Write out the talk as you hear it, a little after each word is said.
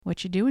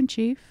What you doing,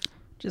 Chief?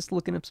 Just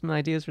looking up some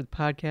ideas for the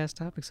podcast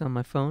topics on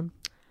my phone.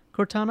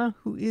 Cortana,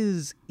 who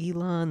is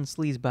Elon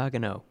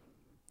Sleazebagano?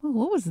 Oh,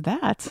 what was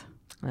that?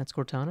 That's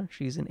Cortana.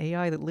 She's an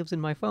AI that lives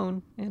in my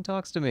phone and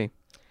talks to me.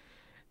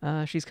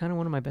 She's kind of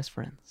one of my best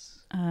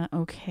friends.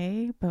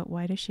 Okay, but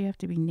why does she have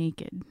to be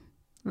naked?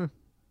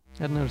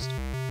 Hadn't noticed.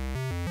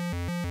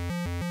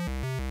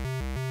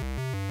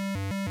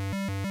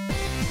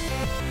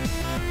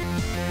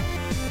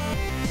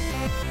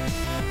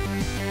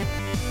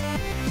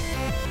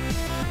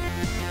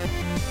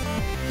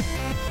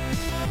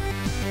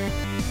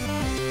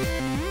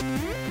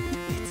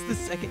 It's the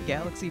Second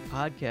Galaxy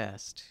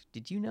podcast.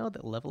 Did you know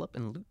that Level Up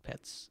and Loot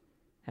Pets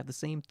have the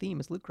same theme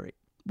as Loot Crate?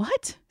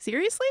 What?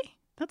 Seriously?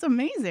 That's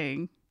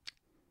amazing.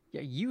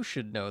 Yeah, you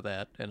should know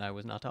that, and I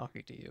was not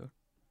talking to you.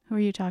 Who are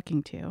you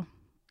talking to?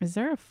 Is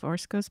there a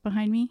Force Ghost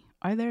behind me?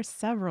 Are there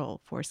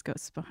several Force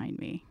Ghosts behind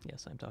me?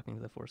 Yes, I'm talking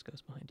to the Force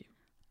Ghost behind you.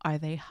 Are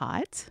they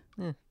hot?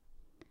 Eh.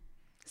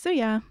 So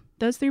yeah,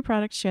 those three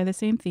products share the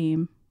same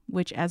theme,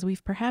 which, as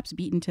we've perhaps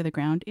beaten to the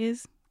ground,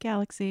 is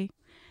Galaxy.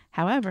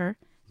 However,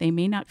 they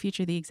may not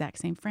feature the exact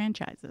same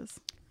franchises.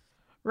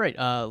 Right,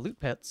 Loot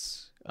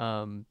Pets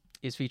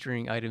is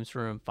featuring items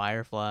from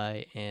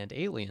Firefly and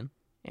Alien,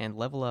 and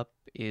Level Up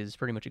is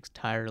pretty much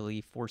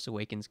entirely Force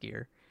Awakens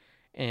gear.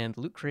 And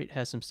Loot Crate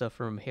has some stuff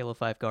from Halo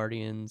 5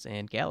 Guardians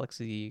and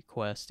Galaxy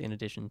Quest, in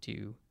addition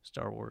to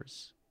Star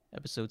Wars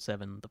Episode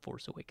 7, The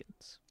Force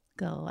Awakens.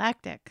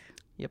 Galactic.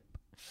 Yep.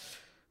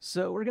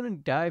 So we're going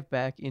to dive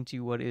back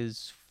into what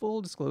is,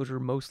 full disclosure,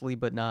 mostly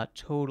but not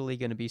totally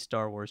going to be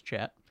Star Wars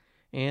chat,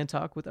 and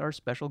talk with our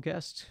special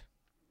guest.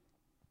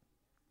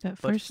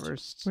 But But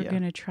first, yeah. we're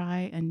going to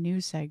try a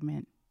new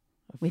segment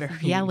A with very-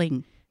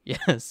 yelling.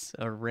 Yes,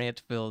 a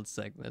rant-filled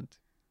segment.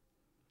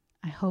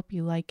 I hope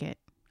you like it.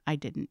 I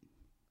didn't.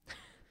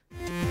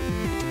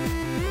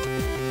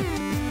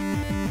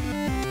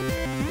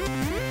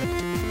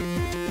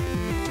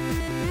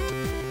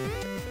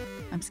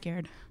 I'm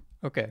scared.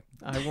 Okay,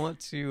 I want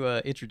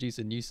to introduce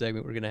a new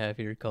segment we're going to have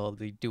here called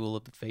the Duel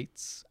of the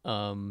Fates.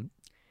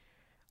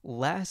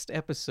 Last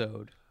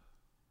episode,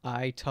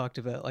 I talked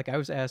about, I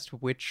was asked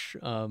which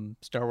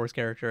Star Wars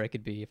character I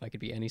could be, if I could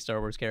be any Star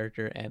Wars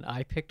character, and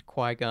I picked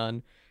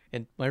Qui-Gon,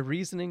 and my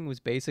reasoning was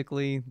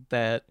basically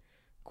that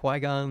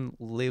Qui-Gon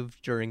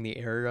lived during the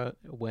era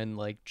when,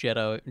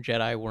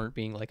 Jedi weren't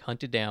being,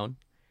 hunted down.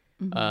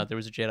 Mhm. There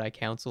was a Jedi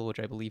Council, which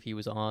I believe he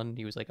was on.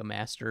 He was, a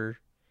master,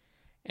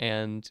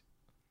 and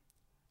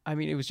I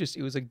mean, it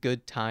was a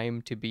good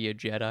time to be a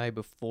Jedi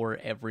before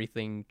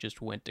everything just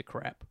went to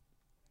crap.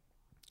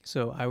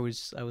 So I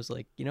was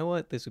like, you know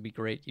what? This would be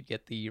great. You'd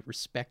get the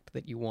respect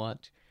that you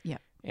want. Yeah.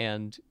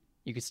 And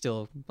you could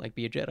still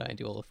be a Jedi and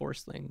do all the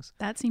Force things.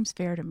 That seems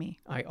fair to me.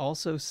 I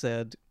also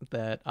said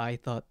that I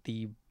thought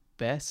the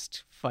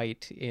best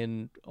fight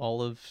in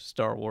all of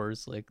Star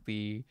Wars,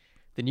 the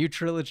new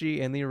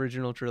trilogy and the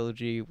original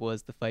trilogy,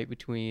 was the fight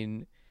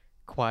between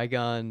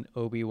Qui-Gon,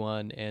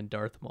 Obi-Wan, and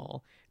Darth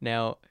Maul.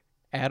 Now,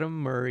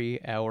 Adam Murray,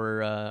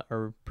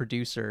 our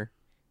producer,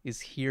 is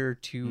here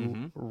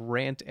to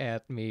rant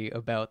at me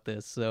about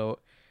this. So,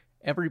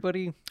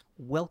 everybody,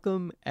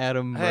 welcome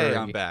Adam Murray. Hey,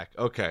 I'm back.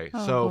 Okay,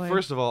 Oh, so boy.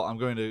 first of all, I'm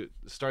going to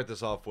start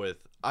this off with,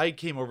 I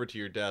came over to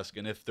your desk,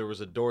 and if there was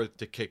a door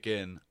to kick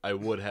in, I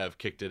would have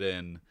kicked it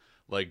in,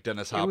 like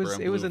Dennis Hopper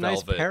and It was Blue a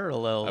nice Velvet.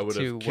 parallel I would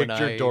to have kicked when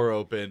your door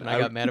open. when I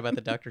got mad about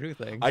the Doctor Who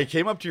thing. I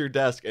came up to your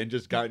desk and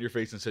just got in your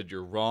face and said,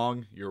 you're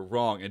wrong,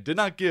 and did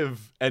not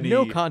give any...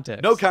 No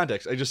context. No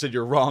context. I just said,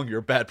 you're wrong, you're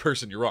a bad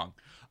person, you're wrong.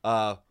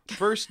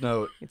 First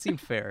note, It seemed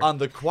fair. on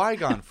the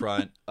Qui-Gon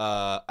front,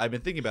 I've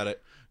been thinking about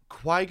it.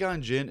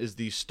 Qui-Gon Jinn is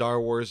the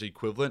Star Wars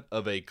equivalent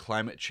of a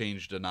climate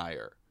change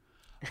denier.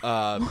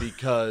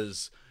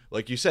 Because,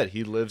 like you said,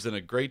 he lives in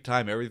a great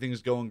time.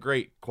 Everything's going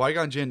great.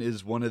 Qui-Gon Jinn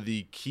is one of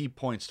the key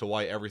points to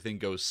why everything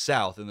goes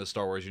south in the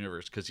Star Wars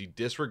universe, because he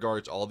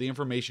disregards all the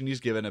information he's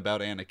given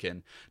about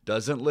Anakin,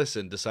 doesn't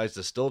listen, decides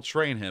to still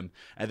train him,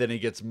 and then he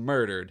gets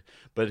murdered.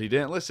 But he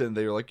didn't listen.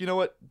 They were like, you know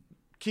what?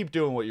 Keep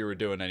doing what you were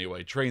doing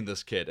anyway. Train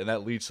this kid. And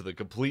that leads to the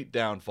complete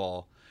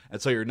downfall.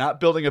 And so you're not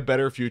building a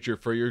better future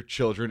for your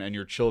children and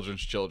your children's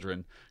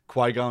children.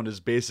 Qui-Gon is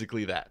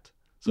basically that.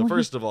 So Well,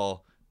 first of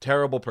all,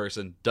 terrible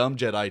person, dumb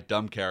Jedi,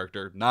 dumb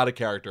character, not a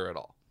character at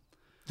all.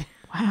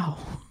 Wow.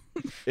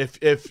 If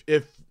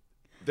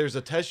there's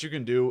a test you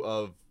can do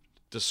of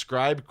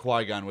describe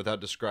Qui-Gon without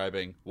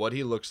describing what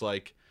he looks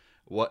like,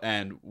 what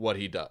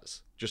he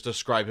does. Just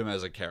describe him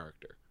as a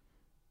character.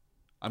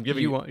 I'm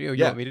giving you you want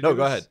me to no, do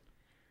go this? ahead.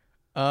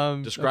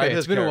 Describe okay, his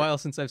it's been a character. while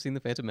since I've seen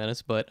The Phantom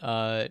Menace,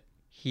 but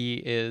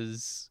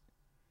he's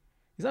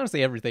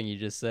honestly everything you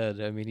just said.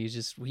 I mean,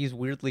 he's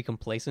weirdly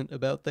complacent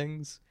about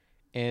things,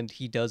 and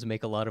he does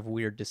make a lot of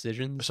weird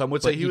decisions. Some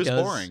would but say he was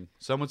does- boring.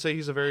 Some would say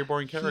he's a very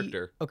boring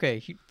character.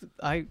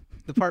 The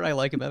part I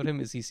like about him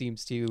is he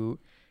seems to,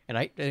 and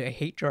I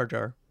hate Jar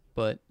Jar,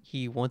 but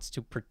he wants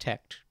to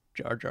protect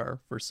Jar Jar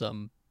for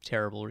some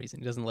terrible reason.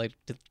 He doesn't like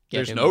to get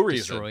There's him no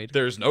reason. destroyed.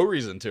 There's no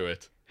reason to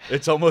it.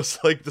 It's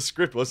almost like the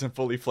script wasn't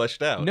fully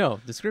fleshed out. No,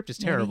 the script is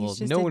Maybe terrible. he's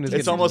just No a one is. decent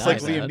It's almost like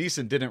denies Liam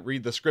Neeson didn't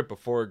read the script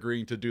before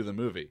agreeing to do the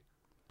movie.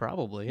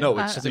 Probably. No,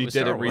 yeah. it's, Because it he was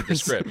Star didn't read the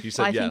Wars. script. He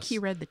said I yes. think he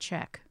read the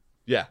check.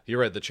 Yeah, he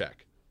read the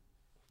check.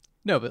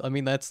 No, but I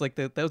mean that's like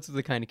those are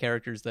the kind of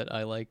characters that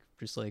I like.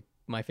 Just like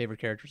my favorite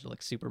characters are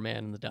like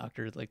Superman and the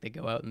Doctor. Like they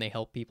go out and they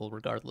help people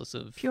regardless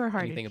of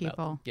Pure-hearted anything about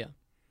them. people. Yeah.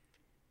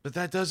 But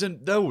that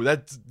doesn't. No,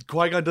 that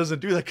Qui-Gon doesn't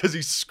do that because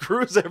he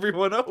screws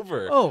everyone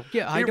over. Oh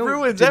yeah, I He don't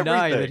ruins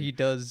deny everything. that he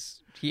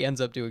does. He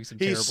ends up doing some.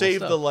 He terrible saved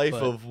stuff, the life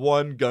but- of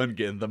one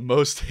Gungan, the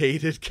most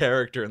hated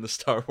character in the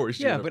Star Wars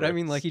Yeah, universe. but I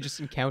mean, like he just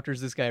encounters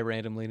this guy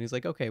randomly, and he's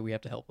like, "Okay, we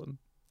have to help him."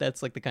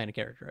 That's like the kind of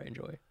character I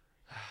enjoy.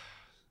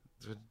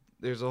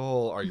 There's a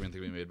whole argument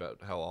that we made about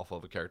how awful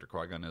of a character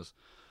Qui-Gon is.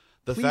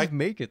 The Please fact,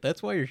 make it.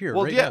 That's why you're here.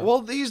 well, right yeah, now.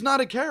 well, he's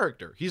not a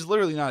character. He's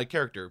literally not a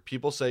character.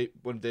 People say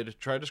when they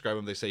try to describe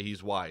him, they say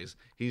he's wise.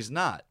 He's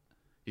not.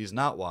 He's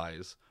not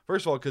wise.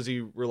 First of all, because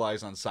he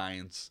relies on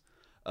science.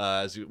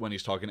 When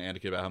he's talking to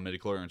Anakin about how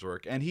midichlorians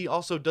work, and he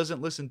also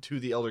doesn't listen to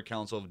the Elder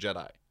Council of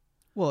Jedi.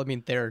 Well, I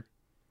mean, they're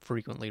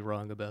frequently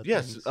wrong about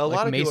Yes, things. a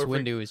lot of Mace people are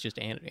Windu is just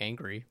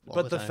angry. All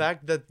But the time.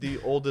 fact that the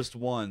oldest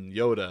one,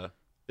 Yoda,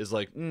 is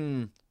like,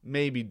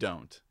 maybe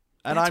don't.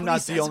 And That's I'm what he not the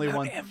says only about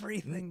one.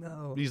 Everything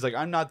though. He's like,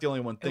 I'm not the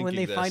only one And thinking when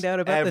they this. find out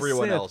about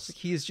everyone the Sith, else.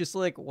 he's just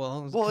like,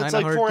 well, Well, it's kinda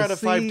like hard 4 to out of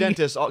 5 see.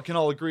 dentists can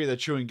all agree that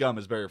chewing gum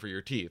is better for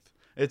your teeth.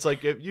 It's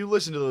like if you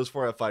listen to those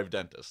 4 out of 5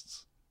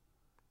 dentists.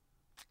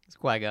 It's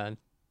Qui-Gon.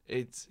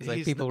 It's like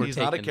he's, people were he's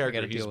not a taken. I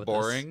character. gotta He's deal with this.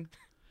 boring.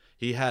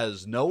 He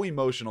has no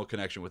emotional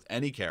connection with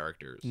any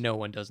characters. No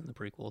one does in the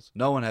prequels.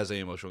 No one has any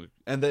emotional.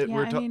 And they, Yeah,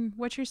 we're I mean,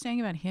 what you're saying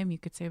about him, you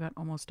could say about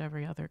almost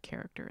every other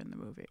character in the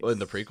movie. in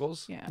the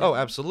prequels. Yeah. Oh,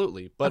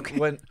 absolutely. But Okay.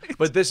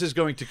 but this is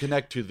going to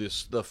connect to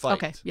the fight.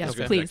 Okay, yes, It's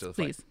gonna please, connect to the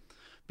fight. please.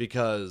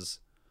 Because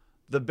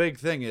the big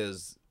thing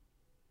is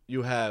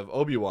you have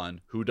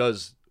Obi-Wan, who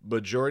does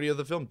majority of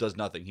the film does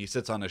nothing. He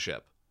sits on a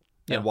ship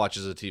Yeah. and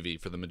watches a TV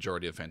for the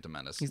majority of Phantom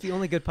Menace. He's the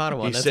only good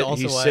Padawan. He, That's sit-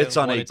 also he why sits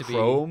I on a wanted to be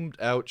chromed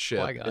out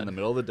ship Qui-Gon. in the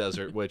middle of the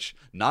desert, which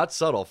not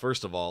subtle.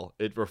 First of all,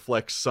 it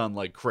reflects sun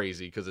like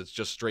crazy because it's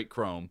just straight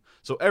chrome,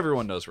 so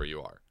everyone knows where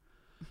you are.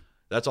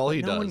 That's all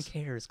he no does. one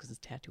cares because it's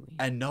Tatooine.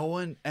 And no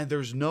one, and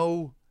there's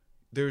no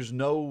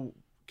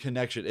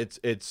connection.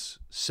 It's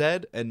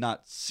said and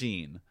not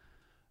seen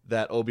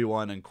that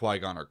Obi-Wan and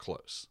Qui-Gon are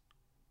close.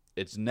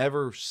 It's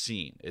never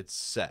seen. It's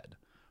said,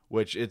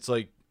 which it's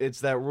like it's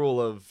that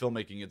rule of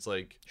filmmaking. It's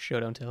like Show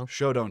don't tell.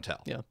 show don't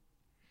tell. Yeah.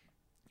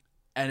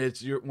 And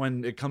it's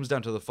when it comes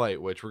down to the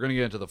fight, which we're going to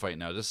get into the fight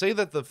now. To say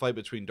that the fight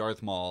between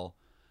Darth Maul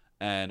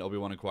and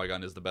Obi-Wan and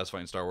Qui-Gon is the best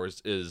fight in Star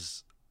Wars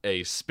is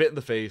a spit in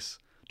the face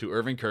to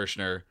Irving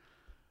Kershner.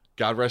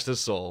 God rest his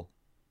soul.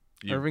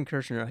 You- Irving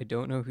Kershner, I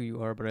don't know who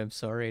you are, but I'm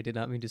sorry. I did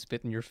not mean to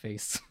spit in your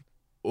face.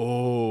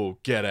 Oh,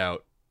 get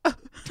out.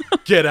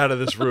 Get out of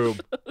this room.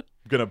 I'm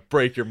going to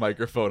break your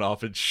microphone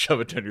off and shove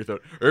it down your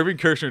throat. Irving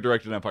Kershner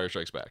directed Empire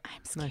Strikes Back.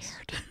 I'm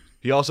scared.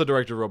 He also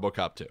directed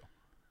RoboCop 2.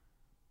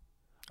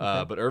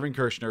 Okay. But Irving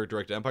Kershner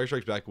directed Empire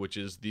Strikes Back, which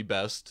is the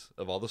best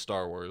of all the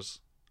Star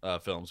Wars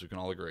films. We can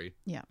all agree.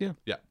 Yeah.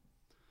 Yeah.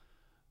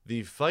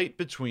 The fight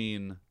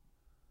between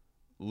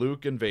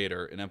Luke and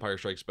Vader in Empire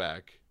Strikes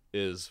Back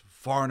is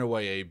far and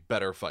away a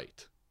better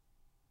fight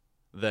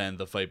than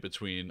the fight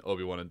between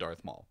Obi-Wan and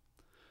Darth Maul.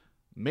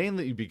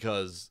 Mainly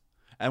because,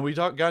 and we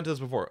got into this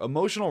before,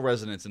 emotional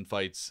resonance in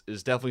fights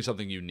is definitely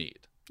something you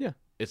need. Yeah.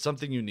 It's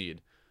something you need.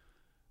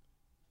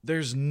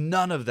 There's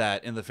none of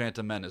that in the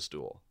Phantom Menace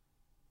duel.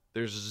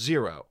 There's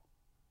zero.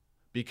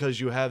 Because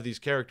you have these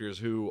characters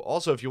who,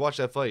 also, if you watch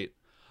that fight,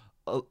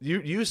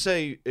 you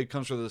say it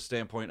comes from the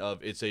standpoint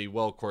of it's a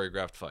well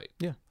choreographed fight.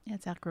 Yeah,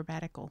 it's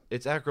acrobatical.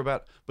 It's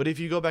acrobat, but if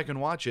you go back and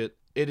watch it,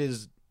 it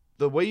is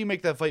the way you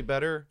make that fight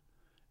better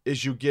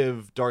is you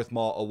give Darth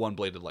Maul a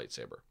one-bladed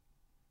lightsaber.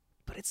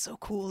 But it's so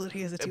cool that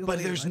he has a two.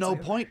 But there's no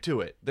point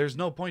to it. There's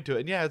no point to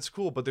it. And yeah, it's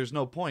cool, but there's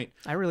no point.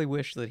 I really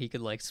wish that he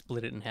could like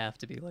split it in half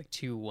to be like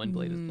two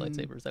one-bladed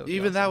lightsabers. That would be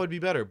Even that awesome. would be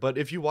better. But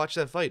if you watch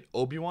that fight,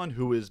 Obi-Wan,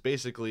 who is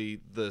basically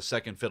the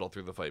second fiddle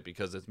through the fight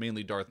because it's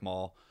mainly Darth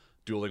Maul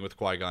dueling with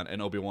Qui-Gon,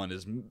 and Obi-Wan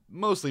is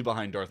mostly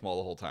behind Darth Maul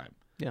the whole time.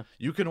 Yeah.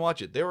 You can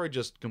watch it. There are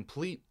just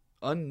complete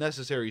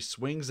unnecessary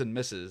swings and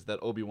misses that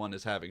Obi-Wan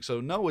is having. So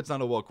no, it's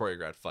not a well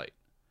choreographed fight.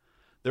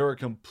 There are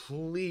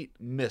complete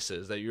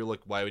misses that you're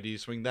like, why would he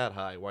swing that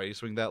high? Why would he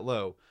swing that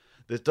low?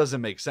 This doesn't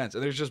make sense.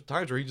 And there's just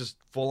times where he just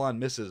full on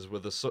misses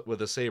with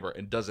a saber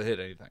and doesn't hit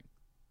anything.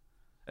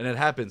 And it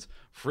happens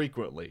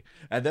frequently.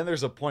 And then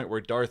there's a point where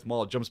Darth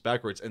Maul jumps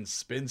backwards and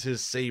spins his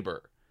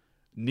saber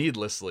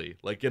needlessly,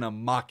 like in a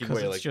mocking 'Cause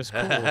way, it's like just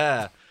 "Ha, cool." ha,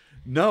 ha."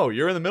 No,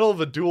 you're in the middle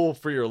of a duel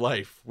for your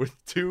life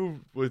with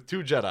two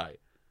Jedi.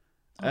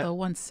 Although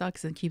one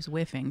sucks and keeps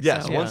whiffing.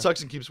 Yes, so. one Yeah.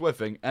 sucks and keeps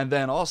whiffing, and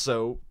then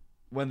also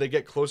when they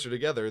get closer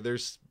together,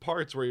 there's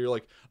parts where you're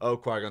like, "Oh,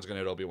 Qui-Gon's gonna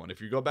hit Obi-Wan."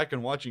 If you go back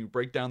and watch and you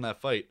break down that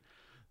fight,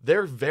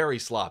 they're very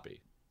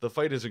sloppy. The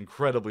fight is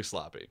incredibly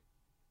sloppy.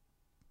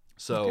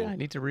 So Okay, I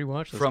need to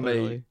rewatch this. from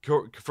clearly.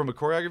 from a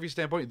choreography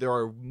standpoint, there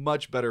are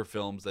much better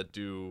films that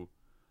do,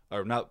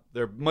 or not.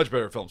 They're much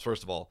better films.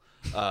 First of all,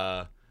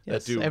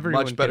 Yes, that do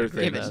everyone much can better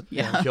agree things. with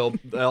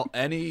that. Yeah.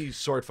 Any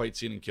sword fight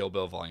scene in Kill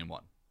Bill Volume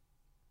 1.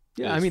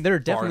 Yeah, I is mean, there are far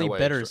and definitely away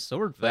better extra-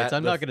 sword fights. that-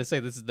 I'm the not f- going to say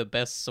this is the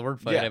best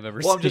sword fight Yeah. I've ever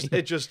well, seen.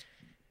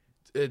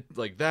 it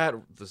like that.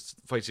 The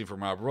fight scene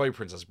from Rob Roy,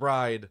 Princess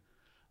Bride,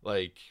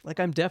 like Like,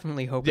 I'm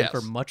definitely hoping for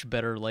Yes. much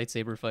better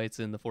lightsaber fights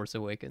in The Force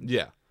Awakens.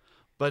 yeah,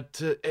 but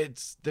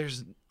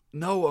there's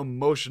no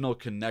emotional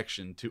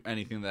connection to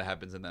anything that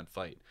happens in that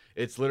fight.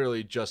 It's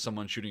literally just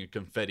someone shooting a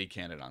confetti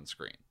cannon on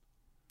screen.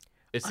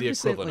 It's I'm the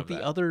just saying, equivalent like, of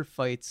the that. other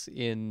fights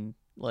in,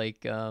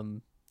 like,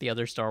 the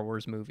other Star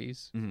Wars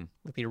movies, Mhm.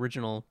 like the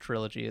original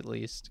trilogy at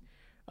least,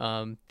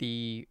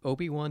 the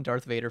Obi-Wan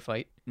Darth Vader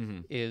fight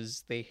Mhm.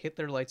 is they hit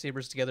their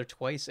lightsabers together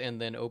twice, and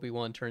then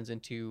Obi-Wan turns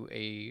into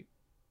a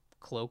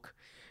cloak.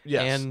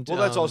 Yes. And, well,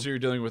 that's also you're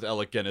dealing with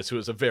Alec Guinness, who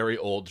is a very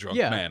old drunk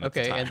man at the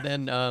okay, time,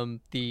 and then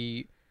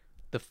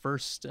the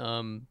first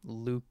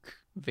Luke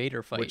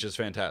Vader fight, which is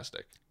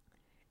fantastic.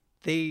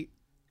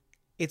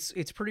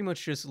 it's pretty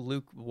much just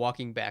Luke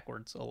walking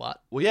backwards a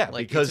lot. Well, yeah,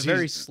 Like, because it's a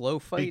very he's slow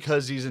fight.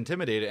 because he's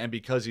intimidated and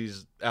because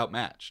he's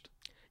outmatched.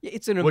 Yeah,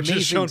 it's an which amazing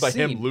is shown by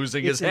him scene.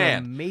 losing It's his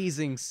hand. An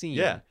amazing scene.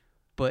 Yeah.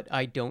 But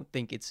I don't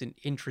think it's an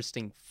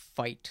interesting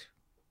fight.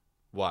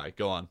 Why?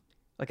 Go on.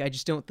 Like, I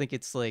just don't think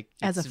it's like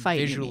As a it's fight,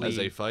 you mean. visually As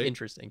a fight?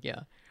 interesting.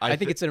 Yeah, I I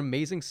think thi- it's an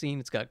amazing scene.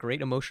 It's got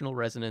great emotional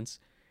resonance,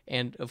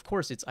 and of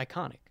course, it's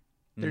iconic.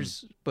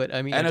 But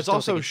I mean, I And it's just don't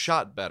also think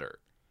shot better.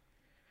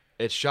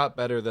 It's shot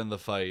better than the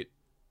fight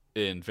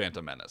in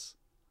Phantom Menace.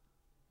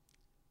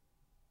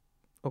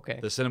 okay.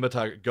 The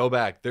cinematography. Go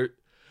back. There's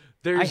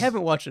I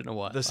haven't watched it in a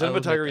while. the I'll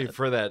admit cinematography that.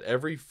 for that.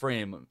 Every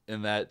frame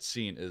in that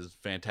scene is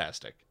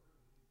fantastic.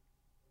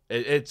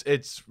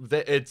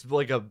 It's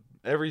like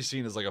every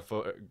scene is like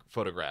a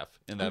photograph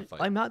in that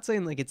fight. I'm not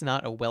saying like it's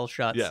not a well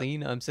shot Yeah.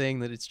 scene. I'm saying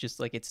that it's just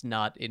like it's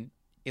not in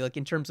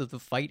in terms of the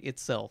fight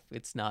itself.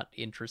 It's not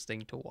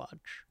interesting to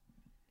watch.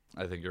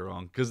 I think you're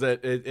wrong because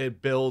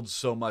it builds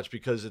so much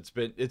because it's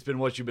been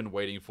what you've been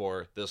waiting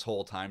for this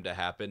whole time to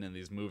happen in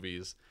these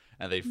movies,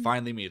 and they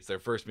finally meet. It's their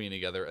first meeting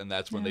together, and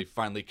that's when they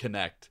finally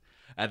connect,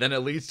 and then it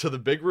leads to the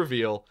big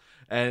reveal,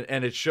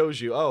 and it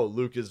shows you, oh,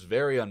 Luke is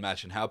very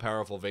unmatched and how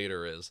powerful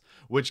Vader is,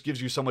 which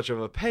gives you so much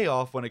of a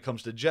payoff when it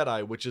comes to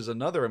Jedi, which is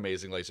another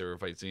amazing lightsaber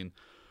fight scene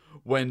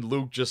when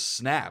Luke just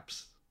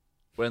snaps,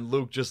 when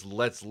Luke just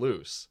lets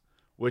loose,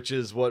 which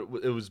is what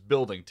it was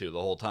building to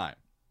the whole time.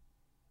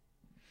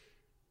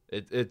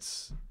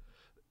 It's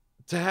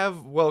to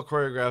have well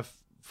choreographed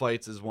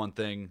fights is one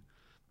thing.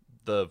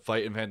 The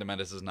fight in Phantom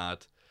Menace is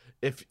not.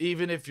 If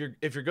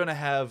you're gonna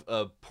have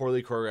a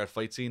poorly choreographed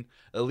fight scene,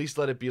 at least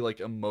let it be like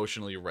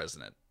emotionally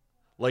resonant.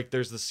 Like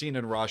there's the scene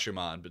in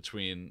Rashomon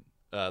between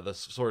the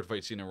sword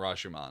fight scene in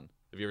Rashomon.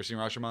 Have you ever seen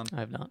Rashomon? I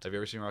have not. Have you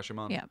ever seen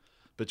Rashomon? Yeah.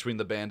 Between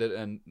the bandit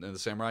and the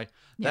samurai.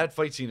 Yeah. That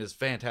fight scene is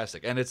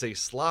fantastic. And it's a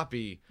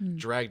sloppy,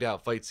 dragged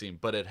out fight scene,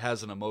 but it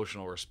has an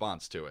emotional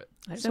response to it.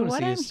 I just So want to what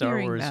see a I'm Star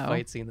hearing, Wars though-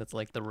 fight scene that's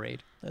like the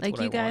raid. That's Like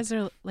what you I guys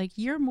want. are like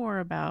you're more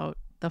about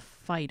the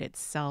fight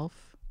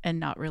itself and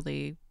not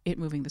really it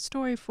moving the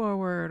story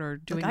forward or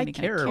doing Like, I any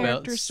kind of care about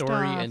character story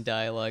stuff. and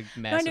dialogue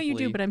No, massively. I know you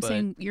do, but I'm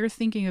saying you're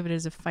thinking of it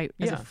as a fight.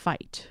 As Yeah. a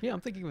fight yeah, I'm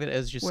thinking of it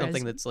as just Whereas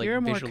something that's like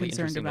you're more visually concerned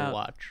interesting to about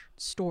watch.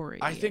 story.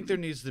 I think and- there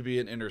needs to be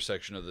an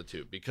intersection of the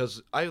two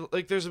because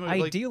there's a movie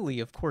like Ideally,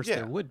 of course,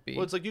 there would be.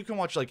 Well, it's like you can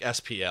watch like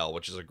SPL,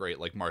 which is a great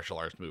like martial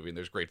arts movie, and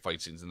there's great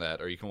fight scenes in that,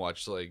 or you can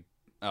watch like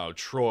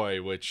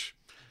Troy, which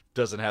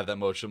doesn't have that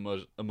much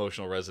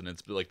emotional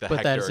resonance, but like the but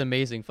Hector. that's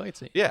amazing fight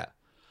scene. Yeah,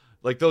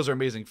 like those are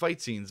amazing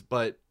fight scenes,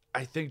 but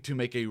I think to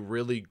make a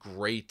really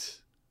great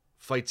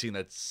fight scene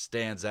that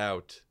stands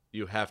out,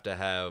 you have to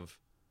have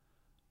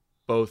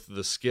both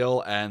the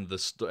skill and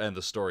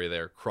the story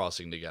there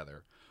crossing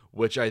together,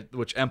 which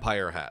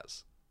Empire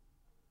has.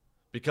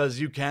 Because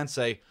you can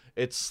say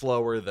it's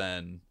slower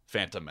than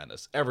Phantom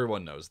Menace.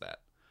 Everyone knows that.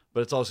 But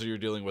it's also you're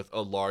dealing with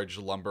a large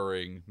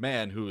lumbering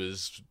man who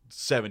is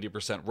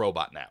 70%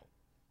 robot now.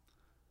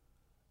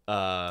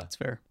 That's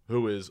fair.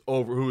 Who is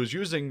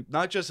using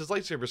not just his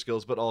lightsaber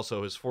skills but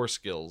also his force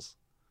skills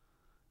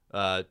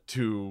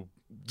to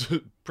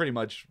pretty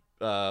much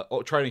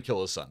try to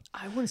kill his son.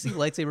 I want to see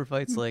lightsaber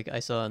fights like I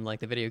saw in like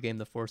the video game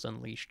The Force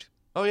Unleashed.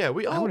 Oh yeah, I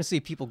want to see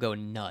people go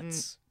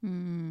nuts.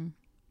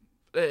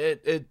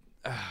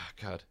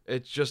 God,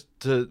 it's just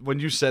when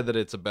you said that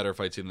it's a better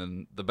fight scene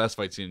than the best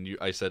fight scene,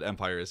 I said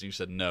Empire is, and you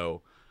said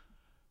no.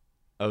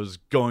 I was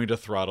going to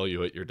throttle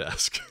you at your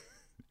desk.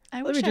 I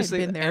Let wish me just I'd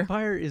say, been there.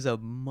 Empire is a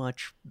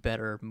much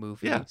better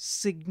movie. Yeah.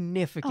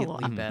 Significantly A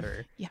lot.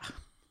 better Yeah.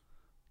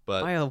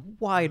 But by a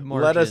wide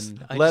margin. let us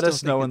I let just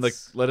us don't know think in the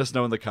it's- let us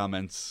know in the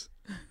comments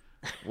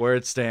where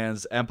it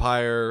stands.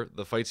 Empire,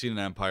 the fight scene in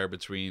Empire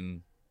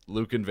between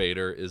Luke and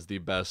Vader is the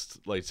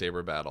best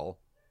lightsaber battle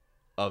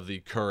of the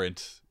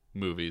current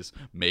movies.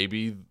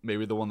 Maybe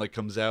the one that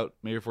comes out,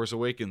 maybe Force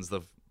Awakens,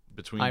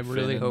 between I'm Finn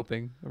really and-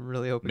 hoping. I'm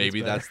really hoping. maybe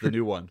it's better. that's the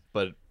new one.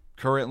 But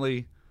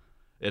currently,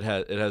 it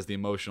has the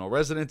emotional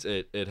resonance.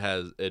 It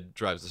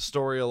drives the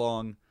story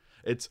along.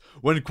 It's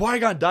when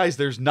Qui-Gon dies,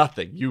 there's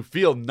nothing. You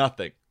feel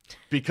nothing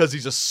because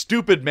he's a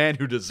stupid man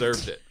who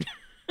deserved it.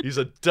 He's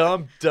a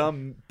dumb,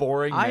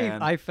 boring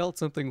man. I felt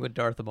something when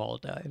Darth Maul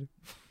died.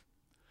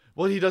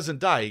 Well, he doesn't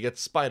die. He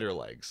gets spider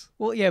legs.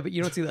 Well, yeah, but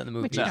you don't see that in the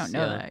movie. But you don't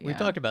know that, We yeah.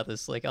 talked about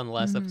this like on the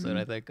last episode,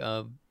 I think.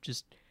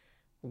 Just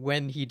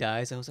when he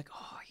dies, I was like,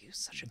 oh, he was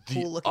such a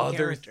cool looking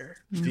character.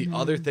 The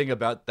other thing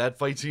about that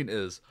fight scene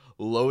is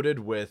loaded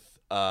with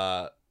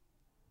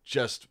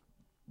just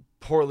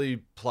poorly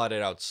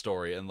plotted out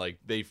story, and like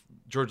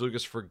George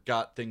Lucas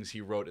forgot things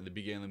he wrote in the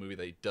beginning of the movie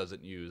that he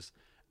doesn't use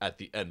at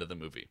the end of the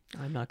movie.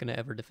 I'm not going to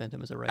ever defend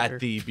him as a writer. At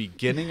the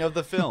beginning of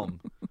the film,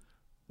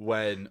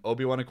 when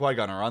Obi-Wan and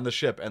Qui-Gon are on the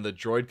ship and the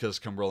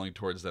droidkas come rolling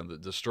towards them, the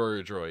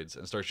destroyer droids,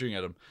 and start shooting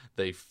at them,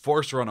 they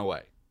force run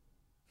away.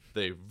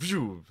 They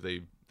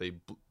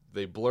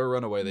blur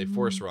run away, they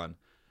force run.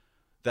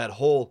 That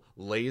whole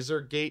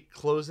laser gate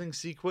closing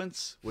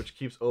sequence, which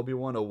keeps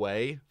Obi-Wan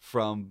away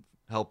from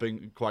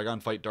helping Qui-Gon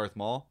fight Darth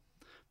Maul,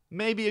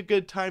 maybe a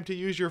good time to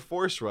use your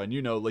force run,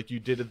 like you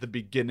did at the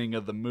beginning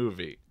of the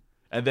movie.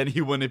 And then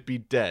he wouldn't be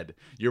dead.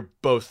 You're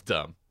both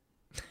dumb.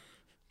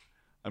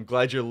 I'm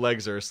glad your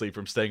legs are asleep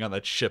from staying on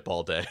that ship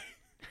all day.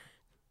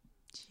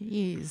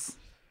 Jeez.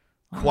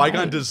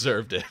 Qui-Gon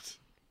deserved it.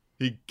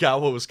 He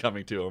got what was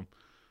coming to him.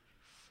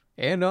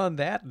 And on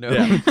that note,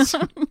 Yeah.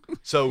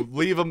 So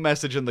leave a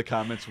message in the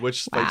comments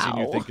which fight scene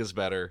you Wow. think is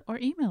better. Or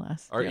email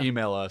us. Or Yeah.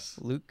 email us.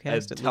 Lucecast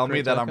And at tell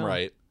me that I'm lucecast.com.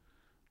 right.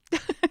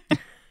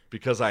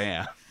 Because I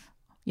am.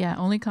 Yeah,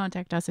 only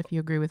contact us if you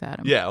agree with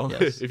Adam. Yeah,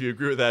 Yes. if you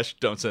agree with Ash,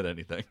 don't send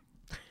anything.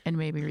 And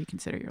maybe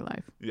reconsider your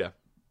life. Yeah.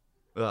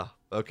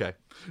 Okay.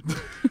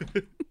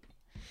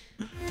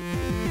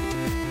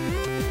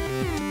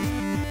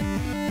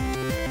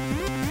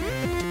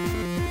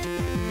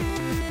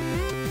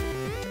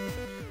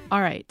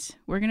 All right,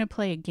 we're going to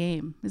play a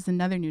game. This is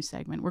another new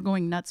segment. We're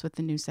going nuts with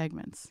the new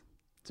segments.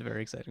 It's a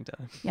very exciting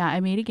time. Yeah, I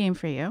made a game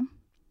for you.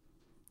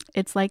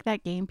 It's like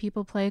that game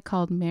people play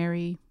called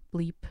Marry,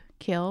 Bleep,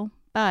 Kill,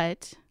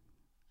 but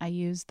I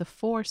used the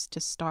Force to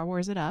Star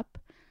Wars it up.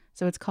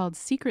 So it's called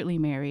Secretly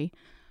Marry,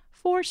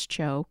 Force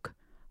Choke,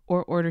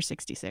 or Order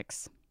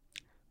 66.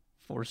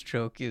 Force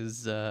choke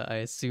is, I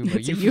assume,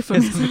 It's a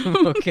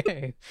euphemism.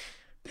 Okay.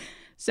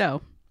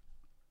 So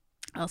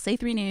I'll say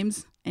 3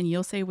 names, and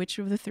you'll say which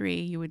of the 3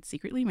 you would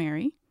secretly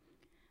marry,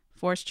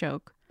 Force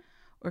Choke,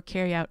 or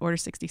carry out Order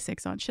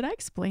 66 on. Should I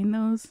explain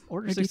those?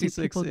 Order Or do you think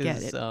 66 people get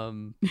is it?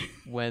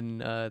 when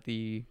what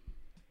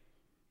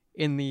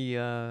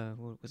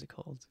was it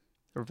called?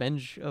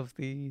 Revenge of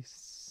the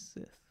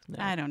Sith. No.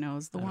 I don't know.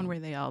 It's the one where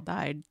they all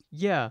died.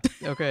 Yeah.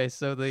 Okay.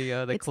 So the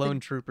It's the- clone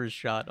troopers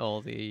shot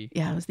all the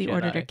Yeah, it was the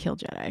Order to Jedi. Kill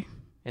Jedi.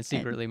 and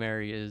secretly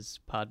Mary is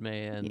Padme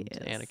and Yes.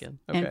 Anakin.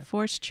 Okay. And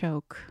Force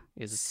Choke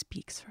Is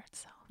speaks for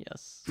itself.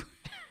 yes.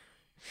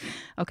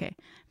 Okay.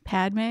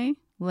 Padme,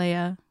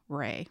 Leia,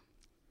 Rey.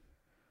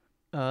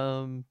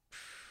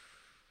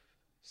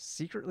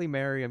 Secretly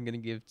Mary, I'm gonna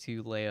give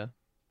to Leia.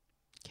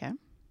 Okay.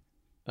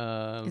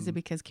 Is Is it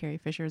because Carrie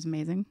Fisher is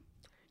amazing?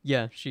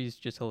 Yeah, she's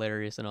just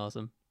hilarious and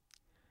awesome.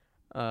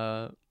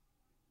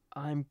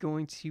 I'm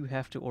going to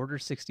have to Order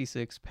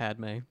 66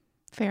 Padme.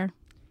 Fair.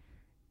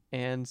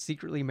 And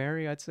secretly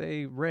Mary, I'd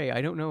say Ray.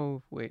 I don't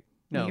know. Wait,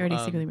 no. you already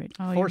secretly married.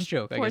 Oh, Force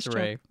choke. I Force guess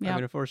choke. Ray. Yep. I'm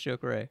gonna force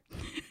choke Ray.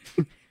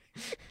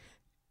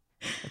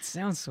 That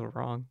sounds so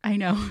wrong. I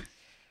know.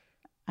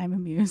 I'm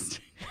amused.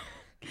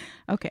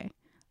 Okay.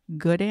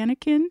 Good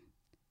Anakin,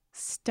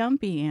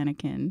 Stumpy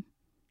Anakin,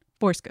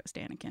 Force Ghost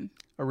Anakin.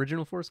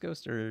 Original Force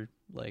Ghost or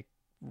like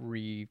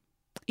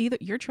Either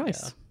your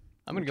choice. Yeah.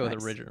 I'm gonna Your go with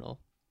choice. original.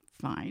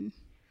 Fine.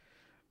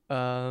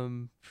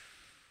 I'm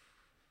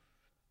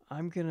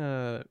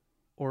gonna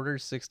Order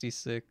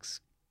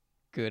 66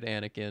 good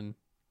Anakin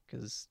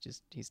because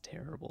just he's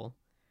terrible.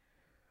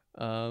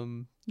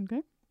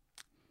 Okay.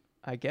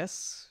 I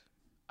guess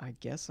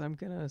I'm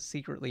gonna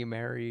secretly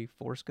marry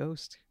Force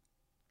Ghost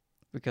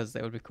because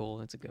that would be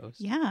cool. It's a ghost.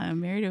 Yeah,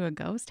 married to a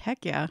ghost.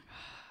 Heck yeah.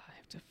 I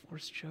have to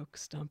force choke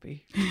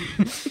Stumpy.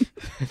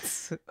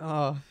 It's,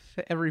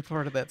 every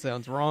part of that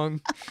sounds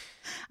wrong.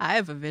 I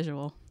have a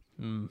visual.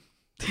 Mm.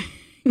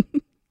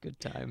 Good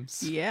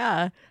times.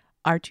 Yeah.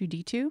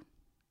 R2D2,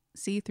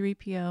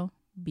 C3PO,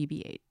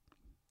 BB-8.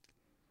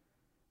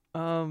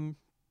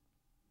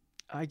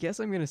 I guess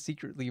I'm gonna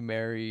secretly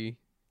marry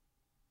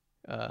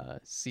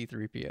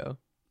C3PO.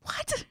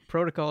 What?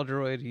 Protocol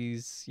droid,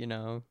 he's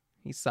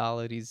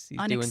solid, he's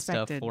doing stuff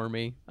Unexpected. for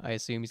me. I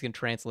assume he's gonna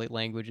translate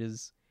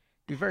languages.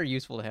 Be very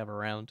useful to have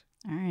around.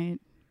 All right.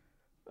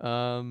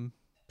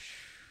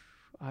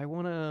 I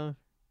wanna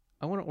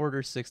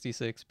Order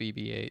 66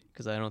 BB-8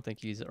 because I don't think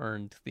he's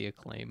earned the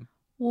acclaim.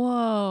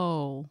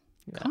 Whoa.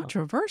 Yeah.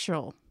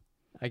 Controversial.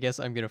 I guess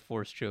I'm gonna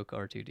force choke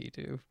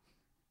R2D2.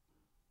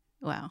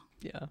 Wow.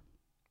 Yeah,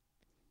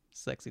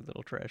 sexy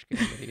little trash can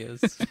that he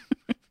is.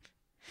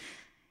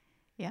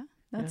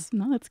 That's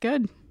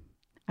good.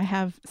 I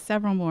have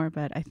several more,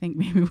 but I think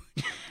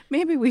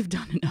maybe we've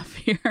done enough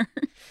here.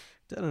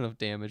 Done enough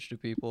damage to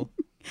people.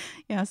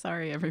 Yeah,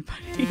 sorry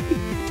everybody.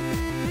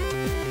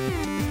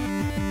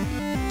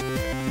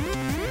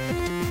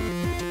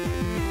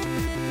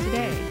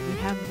 Today we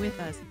have with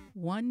us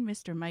one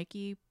Mr.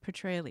 Mikey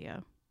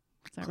Petralia.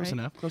 Is that Close right?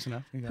 enough. Close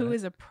enough. You got Who it.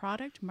 is a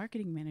product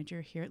marketing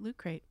manager here at Loot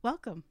Crate.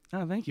 Welcome.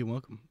 Oh, thank you.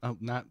 Welcome. Oh,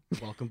 not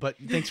welcome, but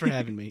thanks for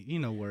having me. You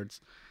know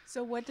words.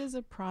 So what does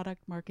a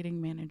product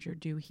marketing manager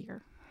do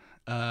here?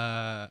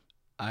 I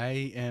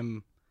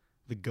am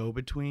the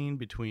go-between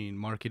between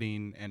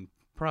marketing and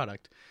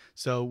product.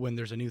 So when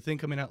there's a new thing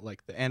coming out,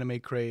 like the anime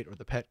crate or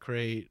the pet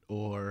crate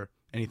or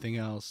anything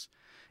else,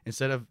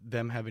 instead of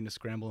them having to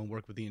scramble and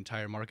work with the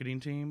entire marketing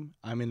team,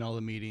 I'm in all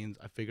the meetings.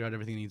 I figure out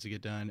everything that needs to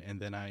get done, and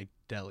then I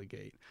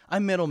delegate.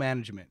 I'm middle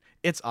management.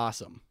 It's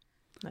awesome.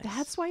 Nice.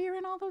 That's why you're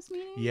in all those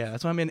meetings? Yeah,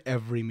 that's why I'm in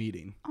every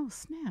meeting. Oh,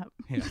 snap.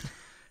 Yeah.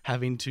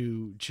 Having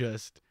to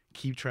just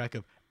keep track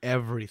of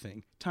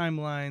everything,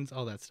 timelines,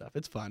 all that stuff.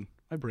 It's fun.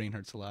 My brain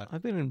hurts a lot.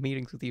 I've been in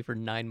meetings with you for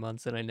 9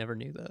 months and I never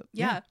knew that.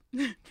 Yeah.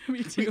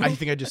 Me too. I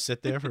think I just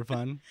sit there for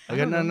fun. I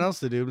got don't nothing know. else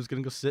to do. I'm just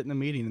gonna go sit in a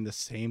meeting in the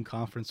same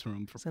conference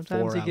room for 4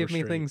 Sometimes you hours give me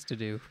straight. things to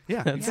do.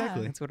 Yeah, That's,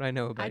 exactly. That's what I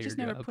know about I just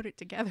your never job. put it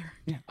together.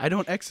 Yeah. I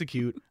don't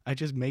execute. I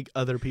just make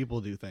other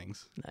people do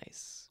things.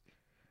 Nice.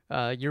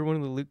 You're one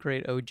of the Loot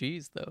Crate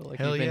OGs though. Like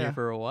Hell you've been yeah. here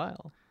for a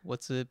while.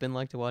 What's it been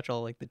like to watch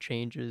all like the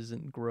changes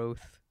and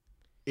growth?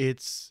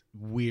 It's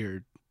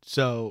weird.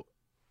 So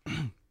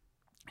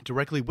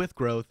directly with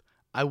growth,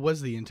 I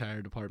was the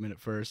entire department at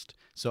first.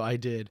 So I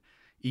did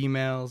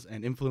emails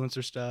and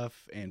influencer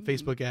stuff and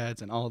Facebook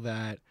ads and all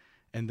that.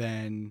 And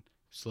then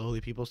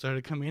slowly people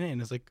started coming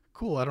in. It's like,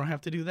 cool, I don't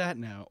have to do that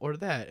now or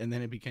that. And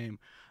then it became,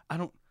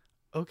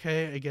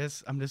 okay, I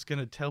guess I'm just going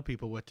to tell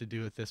people what to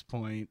do at this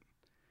point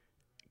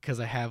because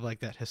I have like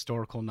that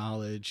historical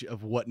knowledge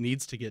of what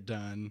needs to get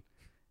done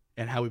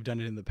and how we've done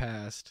it in the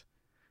past,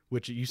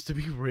 which it used to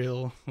be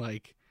real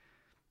like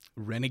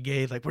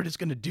renegade, like we're just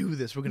gonna do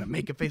this, we're gonna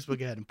make a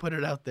Facebook ad and put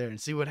it out there and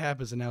see what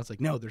happens. And now it's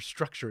like, no, there's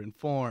structure and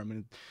form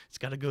and it's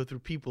got to go through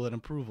people and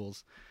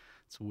approvals.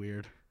 It's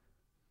weird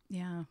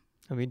Yeah.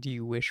 I mean, do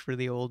you wish for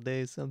the old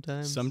days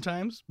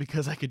sometimes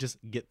because I could just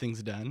get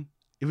things done.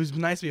 It was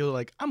nice to be able to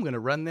like, I'm gonna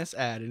run this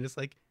ad and just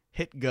like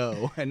hit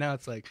go. And now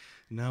it's like,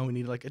 no, we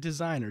need like a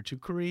designer to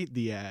create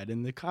the ad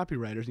and the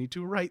copywriters need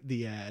to write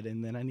the ad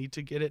and then I need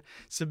to get it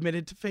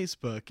submitted to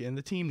Facebook and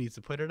the team needs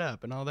to put it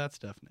up and all that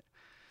stuff.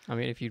 I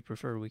mean, if you'd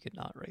prefer, we could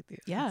not write the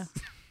ads. Yeah.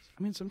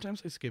 I mean,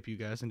 sometimes I skip you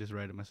guys and just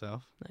write it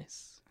myself.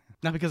 Nice.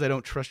 Not because I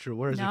don't trust your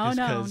words, No, but just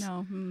no,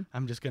 because no.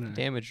 I'm just gonna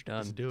Damage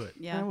done. just do it.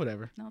 Yeah.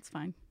 Whatever. No, it's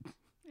fine.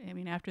 I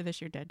mean, after this,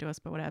 you're dead to us,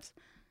 but whatevs.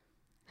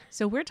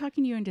 So we're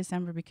talking to you in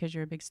December because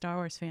you're a big Star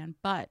Wars fan,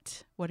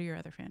 but what are your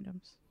other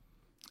fandoms?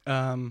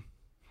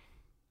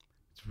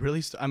 It's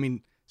really. I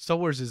mean, Star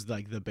Wars is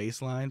like the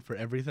baseline for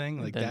everything.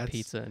 Like then that's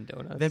pizza and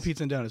donuts. Then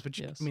pizza and donuts. But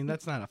Yes. I mean,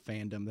 that's not a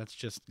fandom. That's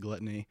just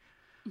gluttony.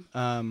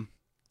 I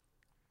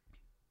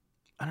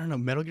don't know.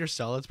 Metal Gear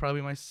Solid's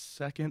probably my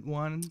second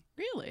one.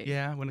 Really?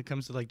 Yeah, when it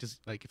comes to like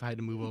just like if I had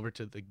to move over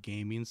to the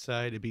gaming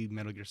side, it'd be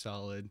Metal Gear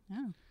Solid.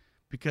 Oh.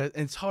 Because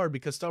and it's hard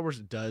because Star Wars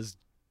does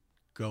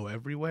go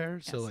everywhere.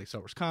 So Yes. like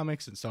Star Wars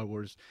comics and Star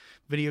Wars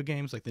video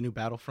games, like the new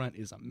Battlefront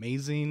is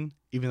amazing.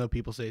 Even though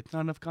people say it's not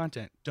enough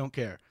content, don't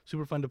care.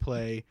 Super fun to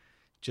play.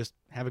 Just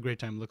have a great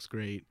time. Looks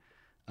great.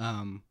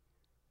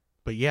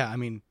 But yeah, I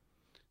mean,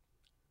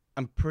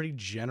 I'm pretty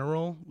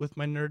general with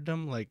my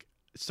nerddom. Like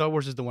Star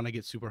Wars is the one I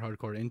get super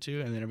hardcore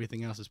into, and then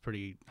everything else is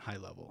pretty high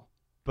level.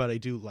 But I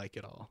do like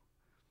it all.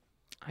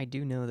 I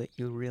do know that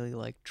you really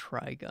like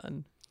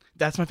Trigun.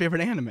 That's my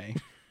favorite anime.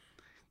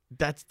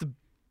 That's the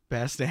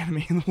best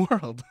anime in the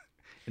world,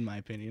 in my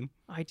opinion.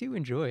 I do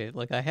enjoy it.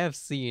 Like I have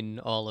seen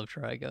all of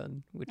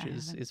Trigun, which I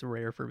is haven't.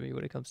 rare for me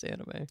when it comes to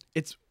anime.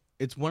 It's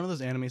one of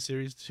those anime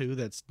series too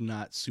that's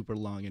not super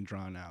long and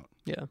drawn out.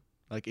 Yeah.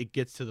 Like it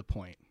gets to the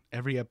point.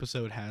 Every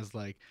episode has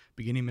like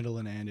beginning, middle,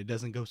 and end. It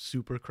doesn't go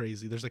super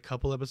crazy. There's a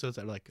couple episodes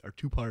that are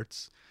 2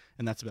 parts,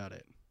 and that's about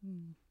it.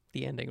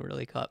 The ending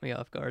really caught me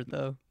off guard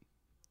though.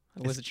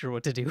 I wasn't sure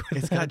what to do. with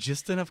It's that. got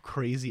just enough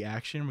crazy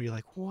action where you're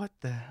like, what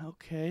the hell?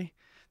 Okay,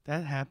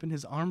 that happened.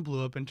 His arm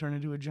blew up and turned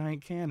into a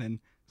giant cannon.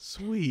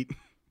 Sweet. I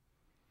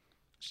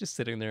was just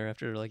sitting there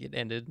after like it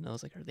ended, and I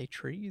was like, "Are they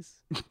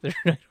trees?" I don't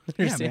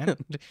Yeah, man.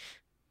 understand.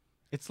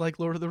 It's like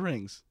Lord of the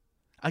Rings.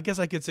 I guess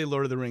I could say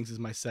Lord of the Rings is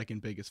my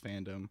second biggest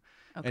fandom.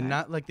 Okay. And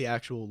not like the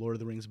actual Lord of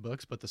the Rings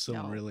books, but the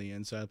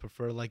Silmarillion. So I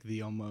prefer like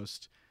the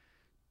almost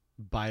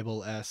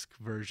Bible-esque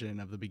version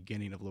of the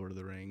beginning of Lord of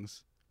the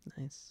Rings.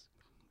 Nice.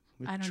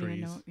 With I don't trees.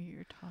 even know what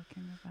you're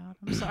talking about.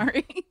 I'm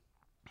sorry.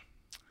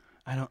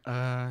 I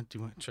don't. Do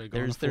you want? Should I go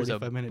There's on a a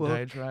 45-minute book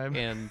diatribe?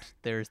 and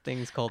there's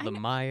things called I the know.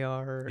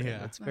 Maiar. And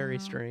Yeah. it's very Oh.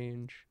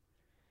 strange.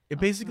 It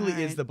basically is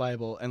Alright. the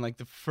Bible, and like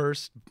the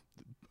first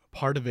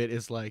part of it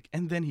is like,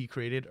 and then he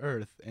created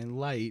earth and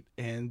light,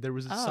 and there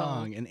was a Oh.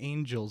 song and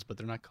angels, but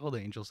they're not called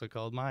angels; they're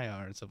called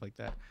Maiar and stuff like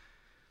that.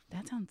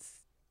 That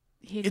sounds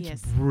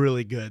hideous. It's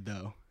really good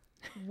though.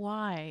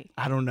 Why?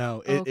 I don't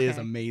know. It is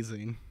Okay.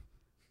 amazing.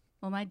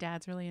 Well, my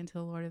dad's really into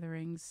the Lord of the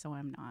Rings, so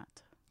I'm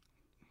not.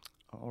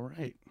 All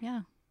right.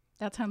 Yeah.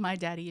 That's how my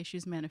daddy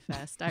issues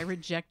manifest. I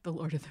reject the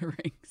Lord of the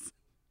Rings.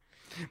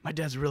 My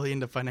dad's really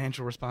into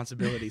financial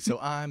responsibility, so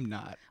I'm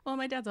not. Well,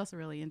 my dad's also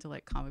really into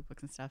like comic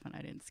books and stuff, and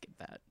I didn't skip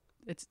that.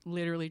 it's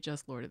literally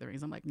just Lord of the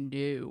Rings. I'm like,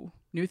 no,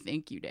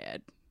 thank you,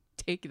 Dad.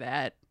 Take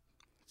that.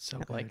 So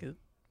I like good. it,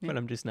 but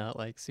I'm just not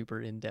like super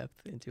in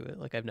depth into it.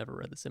 Like I've never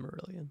read the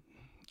Silmarillion.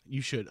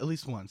 You should at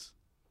least once.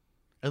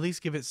 At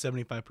least give it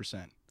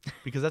 75%,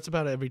 because that's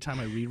about every time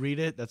I reread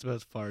it. That's about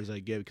as far as I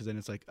get, because then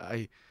it's like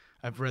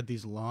I've read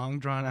these long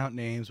drawn out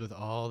names with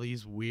all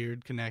these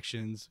weird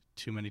connections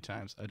too many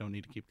times. I don't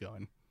need to keep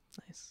going.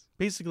 Nice.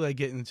 Basically, I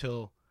get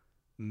until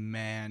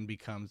man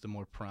becomes the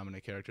more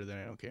prominent character, then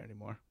I don't care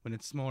anymore. When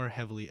it's more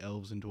heavily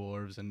elves and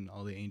dwarves and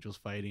all the angels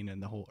fighting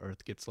and the whole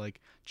earth gets like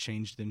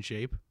changed in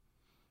shape,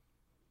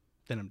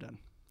 then I'm done.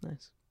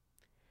 Nice.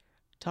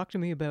 Talk to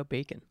me about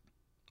bacon.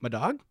 My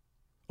dog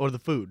or the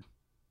food?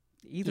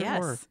 Either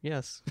Yes. or.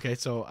 Yes. Okay,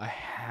 so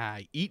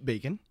I eat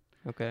bacon.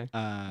 Okay.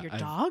 Your I've-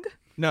 dog?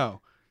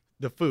 No,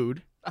 the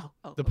food, Oh,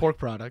 the pork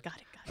product. Got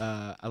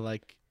it. I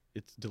like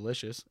it's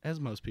delicious, as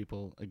most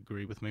people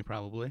agree with me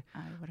probably.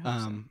 I would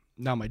hope so.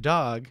 Now my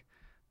dog,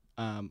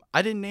 I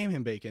didn't name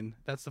him Bacon.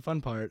 That's the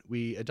fun part.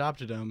 We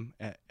adopted him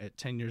at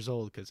 10 years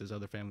old because his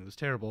other family was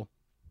terrible.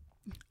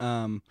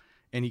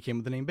 And he came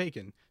with the name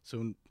Bacon. So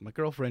when my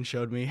girlfriend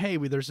showed me, hey,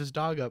 there's this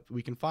dog up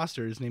we can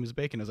foster. His name is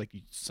Bacon. I was like,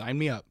 sign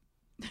me up.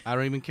 I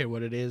don't even care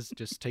what it is.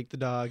 Just take the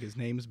dog. His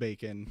name is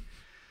Bacon.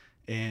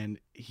 And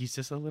he's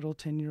just a little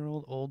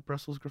 10-year-old old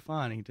Brussels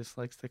Griffon. He just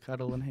likes to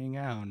cuddle and hang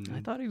out. And I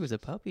thought he was a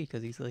puppy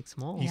because he's like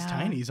small. he's Yeah.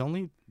 tiny. He's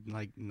only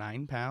like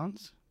 9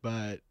 pounds.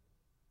 But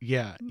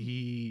yeah,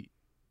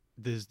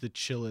 there's the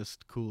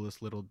chillest,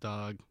 coolest little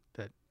dog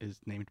that is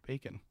named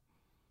Bacon.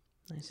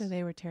 Nice. So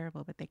they were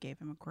terrible, but they gave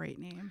him a great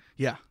name.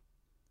 Yeah.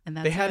 And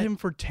that's They had it. him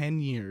for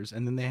 10 years,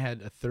 and then they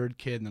had a third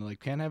kid, and they're like,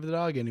 can't have the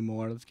dog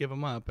anymore. Let's give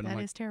him up. And That I'm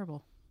like, is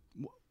terrible.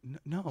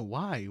 no,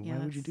 why? Yeah,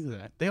 Why would you that's- do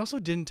that? They also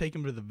didn't take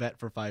him to the vet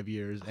for 5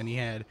 years, and he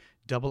had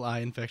double eye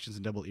infections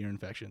and double ear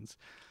infections.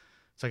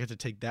 So I got to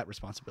take that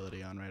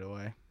responsibility on right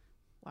away.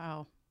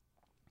 Wow.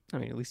 I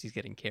mean, at least he's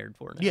getting cared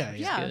for now. Yeah, which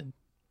is yeah. good.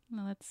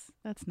 No,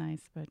 that's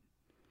nice, but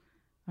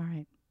all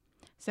right.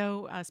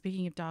 So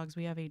speaking of dogs,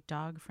 we have a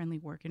dog-friendly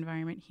work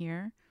environment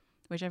here,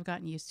 which I've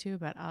gotten used to,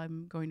 but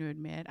I'm going to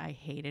admit I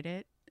hated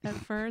it at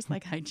first.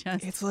 Like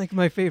It's like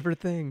my favorite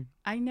thing.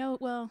 I know.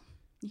 Well,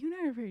 you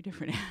and I are very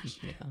different. Ash.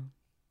 Yeah.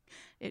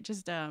 It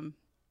just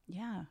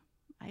yeah.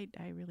 I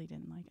really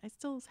didn't like. I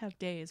still have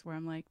days where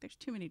I'm like, there's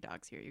too many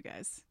dogs here, you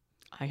guys.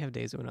 I have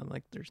days when I'm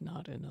like, there's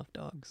not enough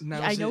dogs.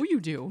 Now, I is know it- you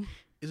do.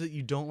 Is it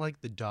you don't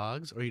like the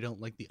dogs, or you don't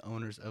like the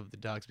owners of the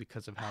dogs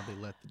because of how they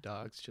let the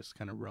dogs just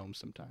kind of roam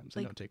sometimes?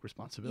 They Like- don't take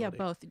responsibility. Yeah,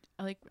 both.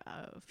 Like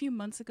a few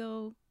months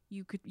ago,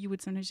 you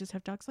would sometimes just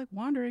have dogs like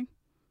wandering,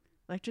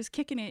 like just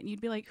kicking it, and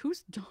you'd be like,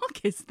 whose dog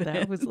is this?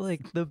 That was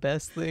like the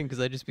best thing because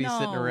I'd just be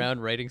sitting No. around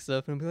writing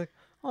stuff and I'd be like,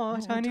 oh,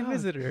 Oh, tiny dog."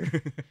 visitor.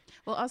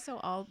 Well,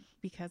 also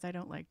because I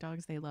don't like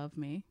dogs, they love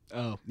me.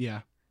 Oh,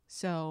 yeah.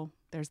 So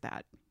there's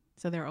that.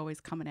 So they're always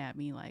coming at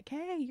me like,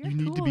 "Hey, you're You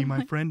need to cool." be I'm my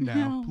like, friend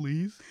now, "No,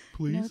 please,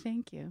 please. No,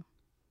 thank you.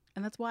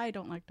 And that's why I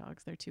don't like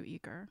dogs. They're too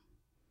eager.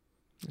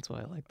 That's why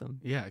I like them.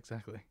 Yeah,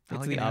 exactly. I It's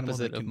like the an animal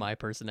that opposite of can- my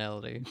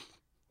personality.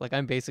 Like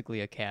I'm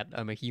basically a cat.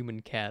 I'm a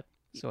human cat,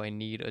 so I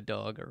need a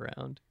dog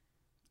around.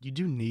 You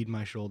do need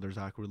my shoulders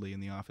awkwardly in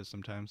the office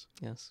sometimes.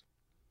 Yes.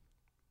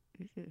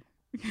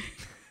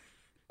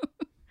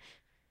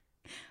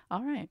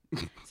 All right.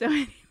 So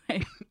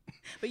anyway,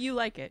 but you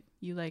like it.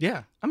 You like.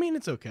 Yeah, I mean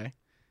it's okay.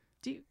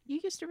 Do you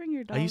used to bring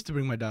your dog? I used to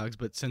bring my dogs,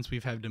 but since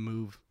we've had to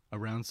move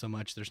around so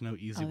much, there's no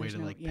easy Oh, way there's to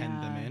no- like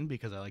pen them yeah. in,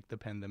 because I like to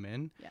pen them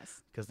in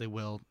Yes. because they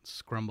will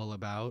scrumble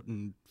about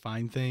and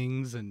find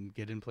things and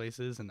get in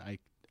places, and I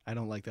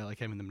don't like that. I like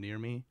having them near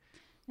me.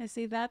 Yeah,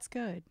 see, that's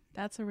good.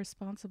 That's a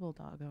responsible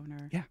dog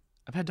owner. Yeah.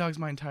 I've had dogs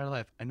my entire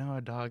life. I know how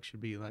a dog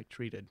should be like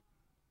treated.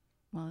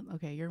 Well,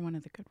 okay, you're one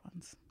of the good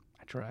ones.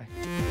 I try.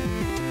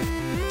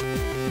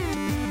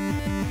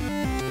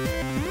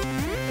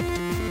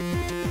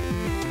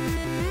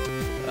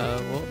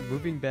 Well,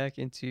 moving back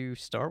into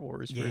Star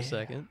Wars for Yeah. a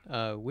second.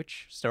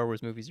 Which Star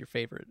Wars movie is your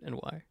favorite and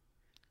why?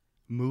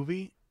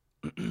 Movie,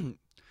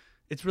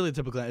 it's really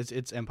typical.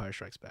 It's Empire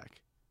Strikes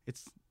Back.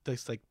 It's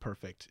just like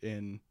perfect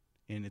in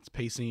its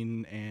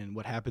pacing and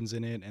what happens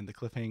in it and the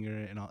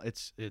cliffhanger and all.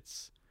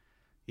 It's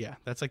yeah,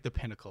 that's like the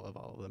pinnacle of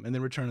all of them. And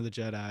then Return of the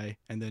Jedi,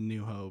 and then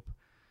New Hope,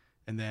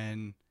 and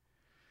then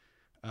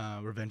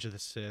Revenge of the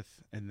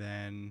Sith, and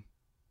then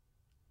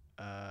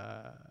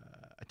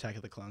Attack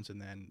of the Clones,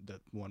 and then the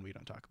one we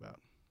don't talk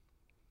about.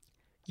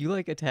 You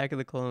like Attack of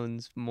the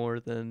Clones more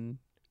than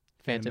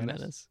Phantom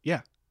Menace?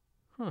 Yeah.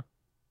 Huh.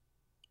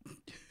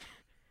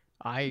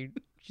 I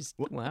just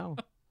What? wow.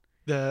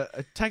 The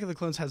Attack of the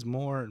Clones has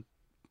more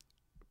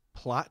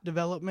plot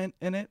development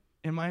in it,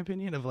 in my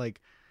opinion, of like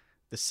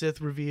the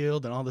Sith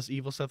revealed and all this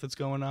evil stuff that's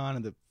going on,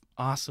 and the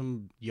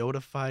awesome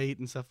Yoda fight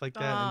and stuff like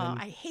that. Oh, and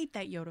then, I hate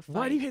that Yoda fight.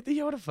 why do you hate the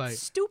Yoda fight?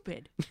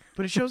 Stupid.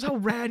 But it shows how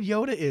rad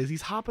Yoda is.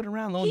 He's hopping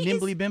around, all He is-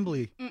 nimbly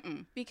bimbly.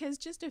 Mm-mm. Because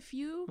just a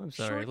few I'm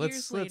sorry. short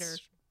years later,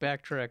 Let's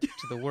backtrack to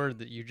the word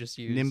that you just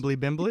used. Nimbly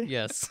bimbly.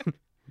 Yes.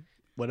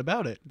 What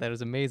about it? That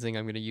is amazing.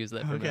 I'm going to use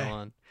that from Okay. now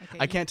on. okay,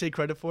 I can't take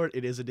credit for it.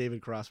 It is a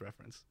David Cross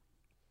reference.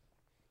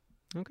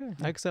 Okay,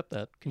 I accept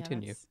that. Yeah,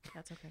 Continue.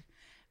 that's okay.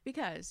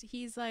 Because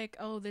he's like,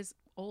 oh, this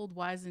old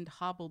wizened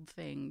hobbled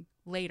thing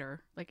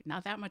later, like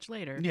not that much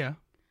later. Yeah.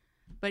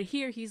 But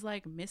here he's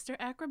like Mr.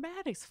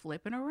 Acrobatics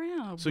flipping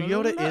around. So blah,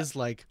 blah, Yoda blah. is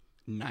like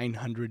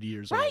 900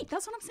 years right. old.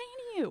 That's what I'm saying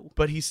to you.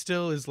 But he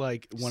still is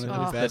like one So- of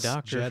the The best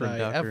Doctor from Jedi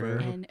Doctor ever.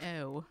 Who.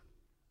 N-O.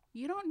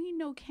 You don't need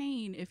no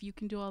cane if you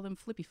can do all them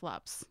flippy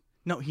flops.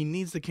 No, he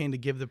needs the cane to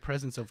give the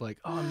presence of like,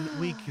 oh, I'm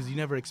weak, because you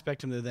never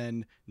expect him to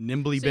then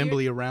nimbly So you're-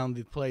 bimbly around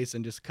the place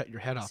and just cut your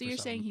head off. So or you're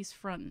something. saying he's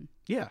fronting.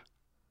 Yeah.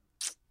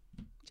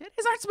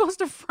 Jedis aren't supposed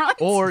to front.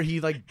 Or he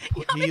like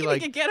you don't he think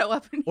like he could get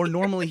up in or here.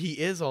 normally he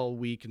is all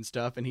weak and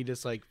stuff, and he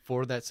just like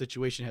for that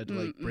situation had to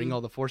like bring Mm-mm. all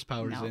the force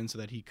powers No. in so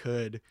that he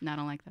could No, I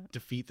don't like that.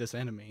 defeat this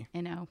enemy.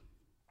 I know.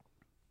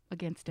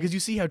 Against it. Because you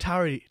see how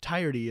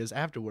tired he is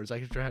afterwards.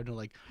 Like after having to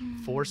like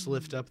force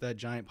lift up that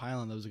giant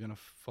pylon that was gonna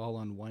fall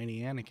on whiny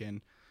Anakin,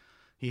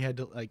 he had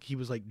to like he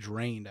was like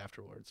drained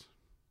afterwards.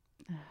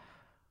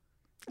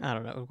 I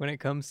don't know. When it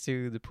comes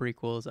to the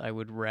prequels, I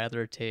would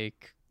rather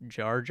take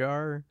Jar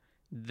Jar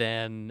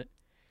than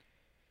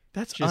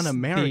That's just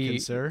un-American, the,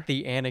 sir.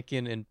 the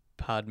Anakin and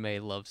Padme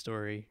love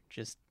story.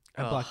 Just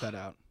I blocked ugh, that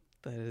out.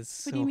 That is What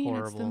so do you mean?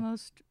 horrible. It's the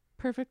most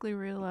perfectly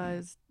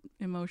realized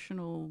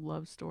emotional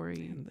love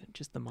story And then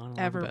just the monologue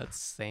ever about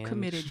sand.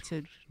 committed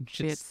to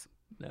just, bits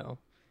No,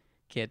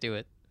 can't do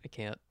it. I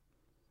can't.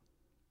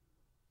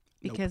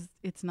 Nope. because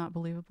it's not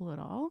believable at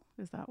all.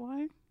 Is that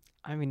why?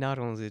 I mean, not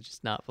only is it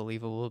just not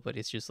believable, but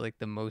it's just like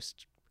the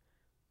most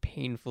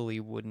painfully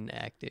wooden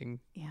acting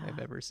Yeah. I've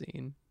ever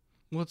seen.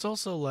 Well, it's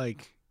also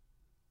like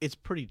it's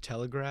pretty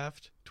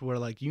telegraphed to where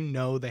like you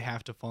know they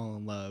have to fall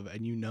in love,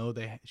 and you know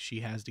she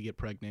has to get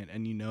pregnant,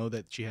 and you know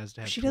that she has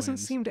to have. She doesn't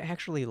twins. seem to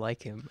actually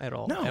like him at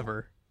all, No.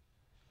 ever.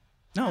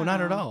 No,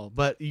 not at Oh. all.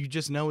 But you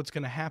just know it's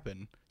gonna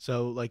happen.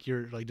 So like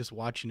you're like just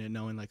watching it,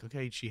 knowing like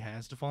okay, she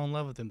has to fall in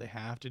love with him. They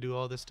have to do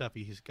all this stuff.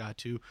 He's got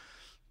to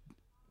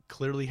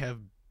clearly have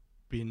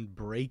been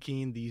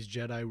breaking these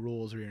Jedi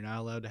rules where you're not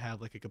allowed to have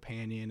like a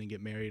companion and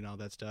get married and all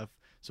that stuff.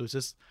 So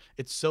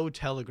it's so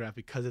telegraphed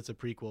because it's a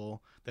prequel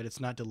that it's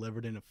not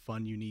delivered in a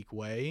fun, unique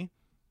way.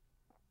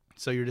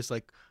 So you're just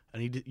like, I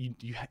need to,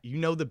 you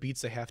know the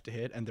beats they have to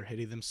hit, and they're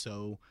hitting them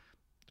so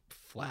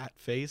flat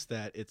face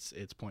that it's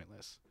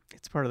pointless.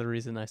 It's part of the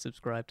reason I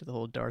subscribe to the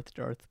whole Darth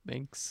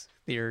Binks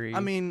theory. I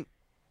mean,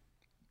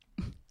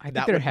 I think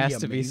that there would be has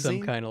to be some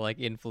amazing. kind of like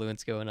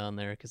influence going on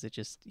there because it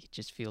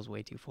just feels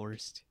way too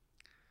forced.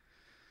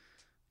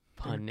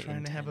 Pun they're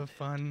trying to have a intended.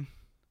 fun.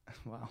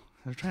 Wow,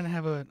 they're trying to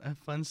have a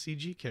fun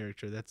CG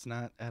character that's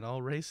not at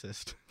all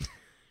racist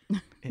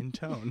in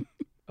tone.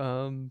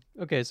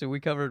 Okay, so we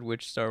covered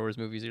which Star Wars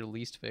movie is your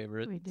least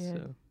favorite. We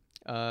did.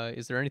 So,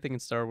 is there anything in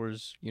Star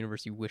Wars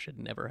universe you wish had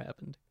never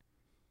happened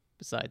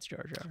besides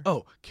Jar Jar?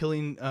 Oh,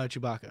 killing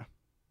Chewbacca.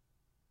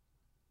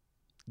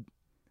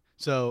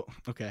 So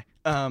okay,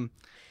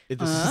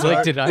 This is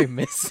like, did I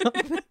miss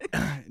something?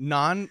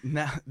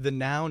 the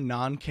now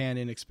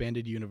non-canon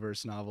expanded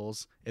universe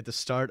novels at the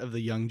start of the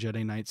Young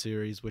Jedi Knight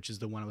series, which is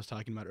the one I was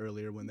talking about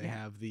earlier when they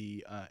have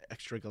the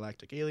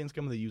extragalactic aliens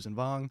coming, the Yuuzhan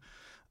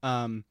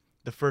Vong.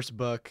 The first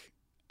book,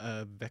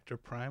 Vector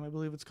Prime, I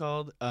believe it's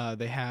called.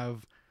 They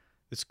have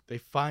this. They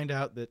find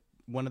out that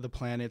one of the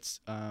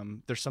planets,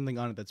 there's something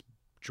on it that's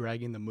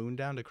dragging the moon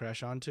down to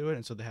crash onto it,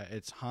 and so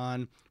it's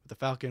Han with the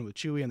Falcon with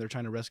Chewie, and they're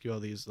trying to rescue all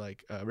these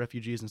like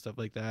refugees and stuff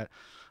like that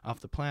off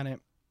the planet.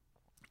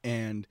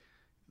 And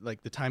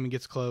like the timing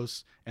gets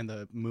close, and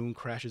the moon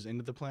crashes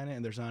into the planet,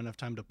 and there's not enough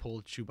time to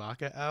pull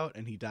Chewbacca out,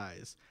 and he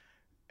dies.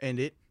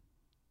 And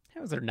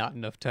How is there not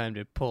enough time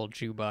to pull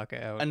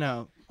Chewbacca out? I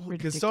know,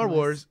 because Star Ridiculous.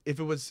 Wars, if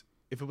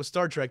it was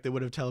Star Trek, they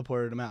would have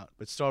teleported him out.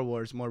 But Star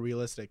Wars, more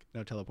realistic,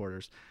 no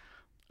teleporters.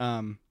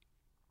 And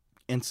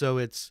so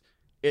it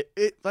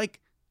like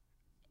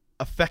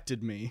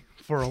affected me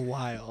for a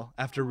while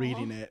after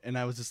reading it, and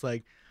I was just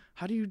like,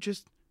 how do you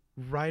just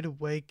right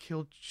away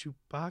kill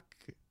Chewbacca?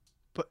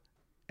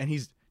 And he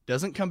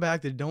doesn't come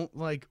back. They don't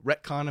like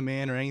retcon him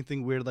in or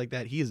anything weird like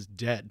that. He is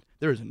dead.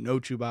 There is no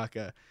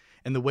Chewbacca.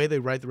 And the way they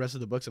write the rest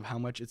of the books of how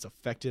much it's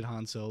affected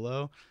Han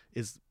Solo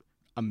is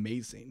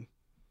amazing.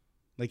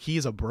 Like, he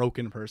is a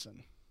broken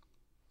person.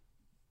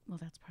 Well,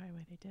 that's probably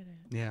why they did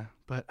it. Yeah.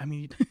 But, I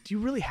mean, do you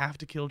really have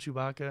to kill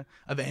Chewbacca?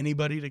 Of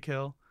anybody to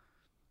kill?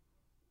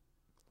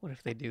 What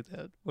if they do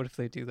that? What if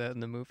they do that in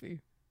the movie?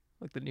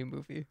 Like the new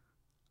movie?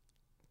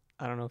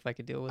 I don't know if I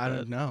could deal with I that.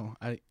 don't know.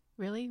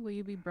 Really? Will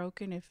you be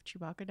broken if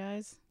Chewbacca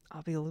dies?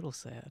 I'll be a little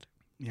sad.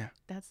 Yeah.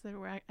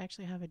 I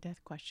actually have a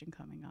death question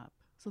coming up.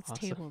 So let's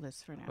Awesome. table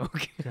this for now.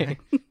 Okay.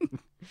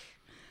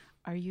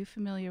 Are you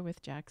familiar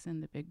with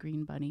Jackson, the big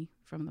green bunny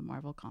from the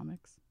Marvel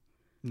Comics,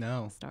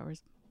 No. Star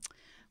Wars?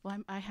 Well,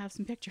 I have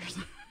some pictures.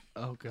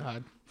 Oh,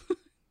 God.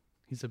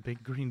 He's a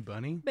big green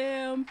bunny?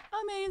 Boom.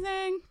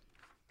 Amazing.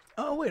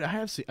 Oh, wait.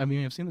 I've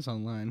seen this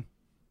online.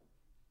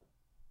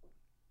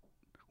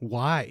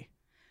 Why?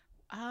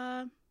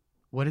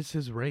 What is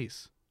his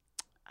race?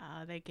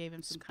 They gave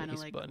him some kind of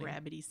Space like bunny.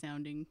 rabbity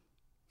sounding.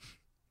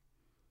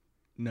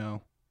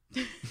 No.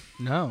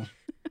 No.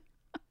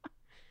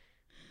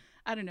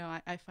 I don't know.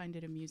 I find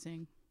it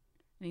amusing.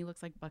 And he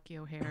looks like Bucky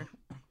O'Hare.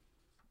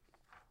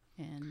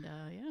 And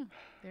yeah,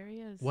 there he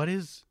is. What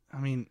is? I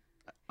mean,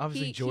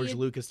 obviously He George had-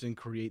 Lucas didn't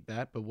create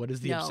that, but what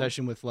is the No.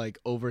 obsession with like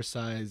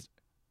oversized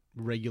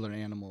regular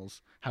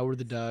animals? Howard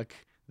the Duck.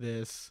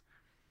 This.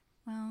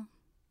 Well,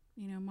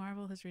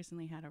 Marvel has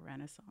recently had a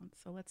renaissance,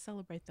 so let's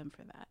celebrate them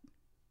for that.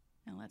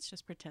 And let's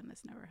just pretend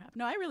this never happened.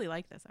 No, I really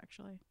like this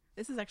actually.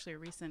 This is actually a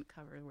recent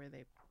cover where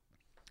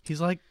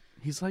He's like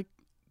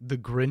the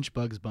Grinch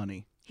Bugs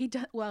Bunny. he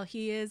does well.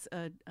 He is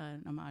an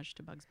homage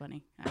to Bugs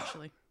Bunny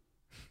actually.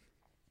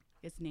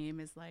 His name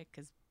is like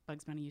because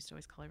Bugs Bunny used to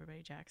always call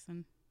everybody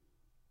Jackson.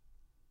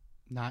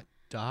 Not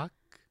Doc.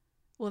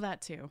 Well,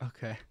 that too.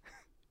 Okay.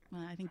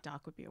 Well, I think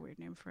Doc would be a weird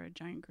name for a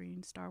giant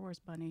green Star Wars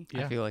bunny.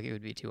 Yeah. I feel like it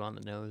would be too on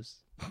the nose.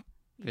 If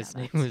Yeah, his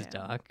name that was too.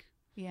 Doc.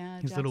 Yeah,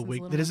 His little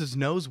Jackson's wig. Does his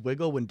nose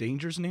wiggle when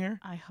danger's near?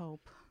 I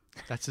hope,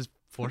 That's his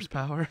force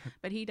power.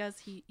 but he does.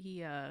 He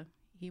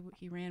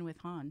ran with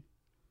Han.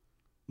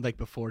 Like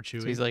before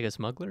Chewie. So he's like a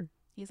smuggler?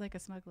 He's like a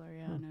smuggler.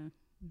 Yeah. Hmm. No.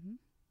 Mm-hmm.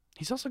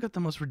 He's also got the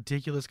most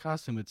ridiculous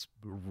costume. It's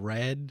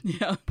red,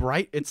 Yeah.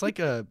 bright. It's like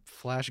a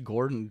Flash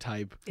Gordon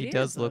type. He It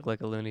does is look a-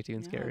 like a Looney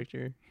Tunes yeah.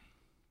 character.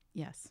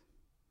 Yes.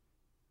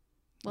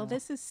 Well, Yeah.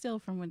 this is still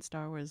from when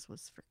Star Wars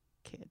was for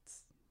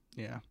kids.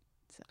 Yeah.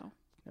 So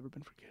Never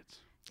been for kids.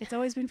 it's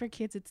always been for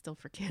kids. It's still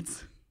for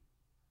kids.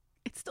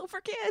 It's still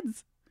for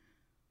kids.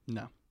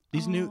 No. Oh,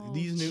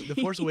 The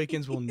Force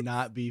Awakens will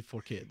not be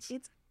for kids.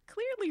 It's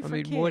clearly I for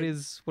mean,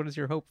 kids. what is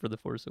your hope for The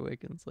Force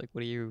Awakens? Like,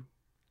 what are you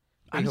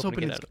I'm just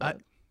hoping to hoping get it's. out of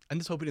that? I'm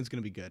just hoping it's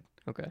gonna be good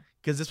Okay.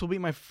 because this will be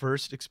my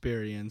first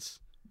experience.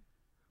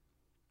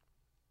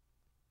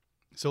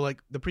 So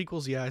like the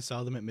prequels, yeah, I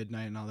saw them at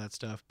midnight and all that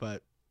stuff,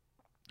 but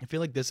I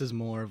feel like this is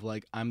more of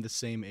like I'm the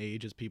same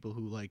age as people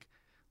who like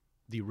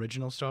the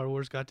original Star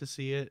Wars got to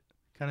see it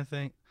kind of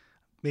thing.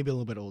 Maybe a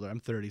little bit older. I'm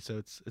 30, so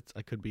it's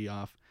I could be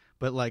off,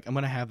 but like I'm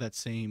gonna have that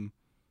same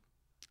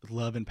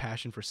love and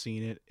passion for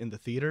seeing it in the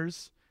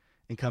theaters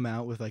and come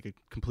out with like a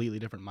completely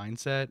different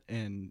mindset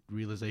and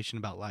realization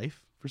about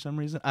life for some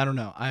reason. I don't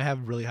know. I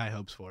have really high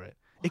hopes for it.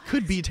 It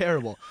could be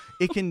terrible.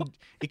 It can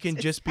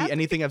It's just be happening.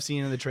 anything I've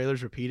seen in the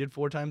trailers repeated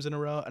 4 times in a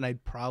row, and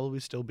I'd probably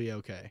still be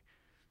okay.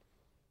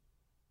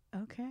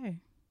 Okay.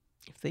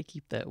 If they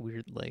keep that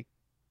weird, like,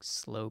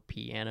 slow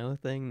piano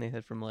thing they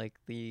had from, like,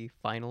 the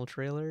final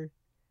trailer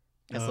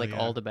as, Oh, like, yeah.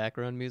 all the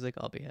background music,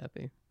 I'll be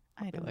happy.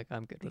 I Be don't like,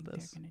 I'm good think with they're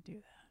this. gonna do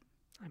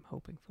that. I'm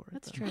hoping for it.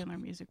 That's though. trailer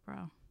music, bro.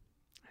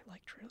 I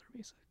like trailer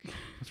music.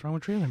 What's wrong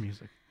with trailer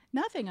music?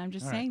 Nothing. I'm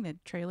just All right. saying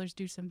that trailers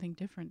do something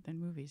different than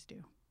movies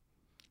do.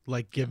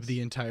 Like give Yes.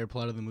 the entire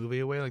plot of the movie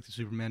away, like the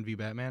Superman v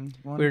Batman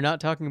one? We're not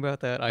talking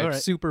about that. I'm All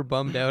right. super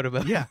bummed out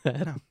about Yeah,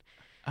 that. no.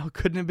 I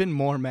couldn't have been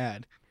more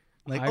mad.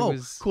 Like, I oh,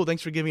 was- cool,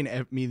 thanks for giving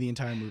me the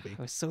entire movie.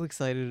 I was so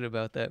excited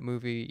about that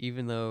movie,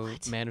 even though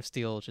What? Man of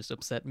Steel just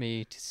upset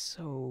me to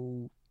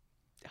so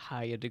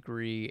high a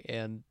degree,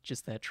 and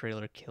just that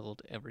trailer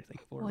killed everything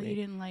for Well, me. you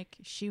didn't like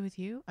She with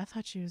You? I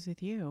thought she was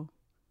with you.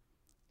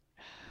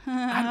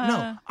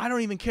 No, I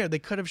don't even care. They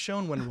could have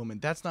shown Wonder Woman.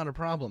 That's not a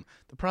problem.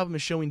 The problem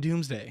is showing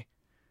Doomsday.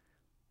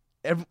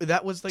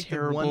 That was like the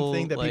one Terrible,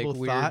 thing that like, people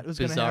weird, thought was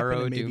going to happen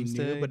bizarro and maybe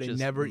Doomsday, knew, but it just,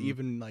 never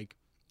even like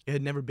it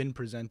had never been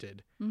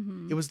presented.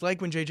 Mm-hmm. It was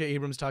like when J.J.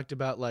 Abrams talked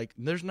about like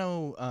there's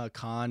no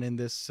Khan in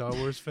this Star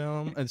Wars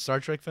film and Star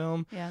Trek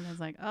film. Yeah, and I was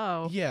like,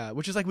 oh. Yeah,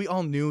 which is like we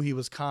all knew he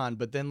was Khan,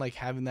 but then like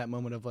having that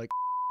moment of like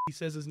he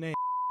says his name,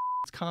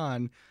 it's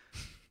Khan.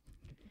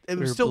 It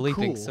was We're still bleeping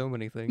cool. so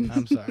many things.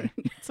 I'm sorry.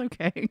 It's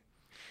okay.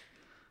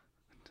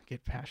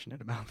 Get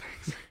passionate about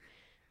things.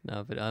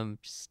 No, but I'm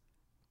just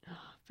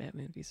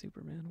Batman v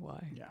Superman.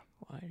 Why? Yeah.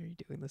 Why are you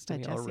doing this to By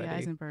me Jesse already?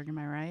 Eisenberg, am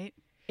I right?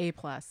 A+.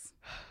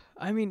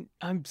 I mean,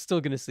 I'm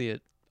still gonna see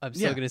it. I'm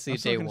still Yeah, gonna see I'm it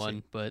still day gonna see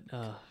one, but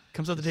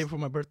Comes out the day before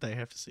my birthday. I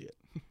have to see it.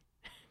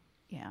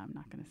 Yeah, I'm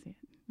not going to see it.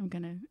 I'm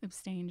going to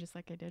abstain just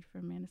like I did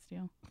for Man of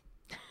Steel.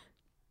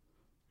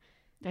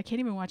 I can't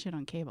even watch it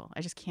on cable.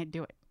 I just can't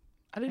do it.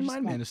 I didn't just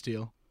mind Man won't. of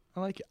Steel. I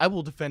like it. I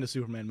will defend a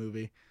Superman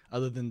movie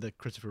other than the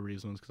Christopher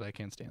Reeves ones because I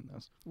can't stand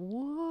those.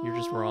 What? You're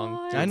just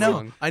wrong. I You're know.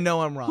 wrong. I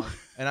know I'm wrong,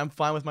 and I'm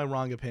fine with my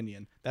wrong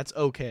opinion. That's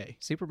okay.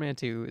 Superman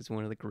 2 is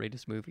one of the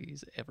greatest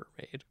movies ever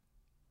made.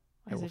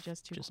 I Is will it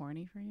just too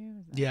corny for you?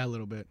 Is that- Yeah, a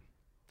little bit.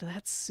 But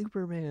that's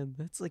Superman.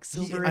 That's like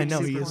He- Silver I Age know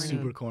he is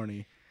Superman. super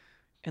corny.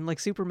 And like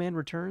Superman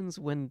Returns,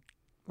 when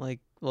like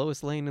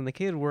Lois Lane and the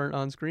kid weren't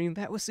on screen,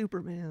 that was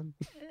Superman.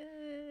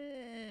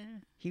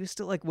 He was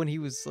still like when he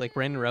was like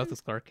Brandon Routh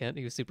with Clark Kent.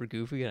 He was super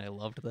goofy, and I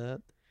loved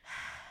that.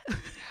 It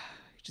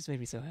just made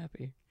me so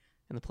happy.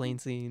 And the plane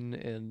scene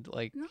and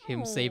like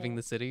him saving No.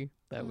 the city,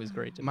 that was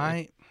great to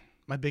me.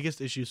 My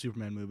biggest issue with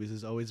Superman movies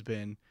has always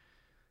been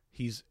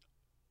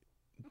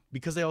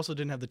because they also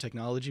didn't have the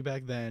technology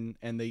back then,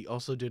 and they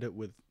also did it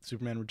with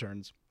Superman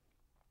Returns,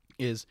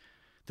 is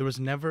there was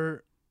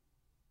never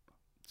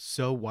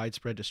so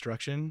widespread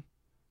destruction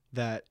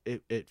that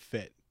it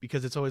fit.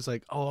 Because it's always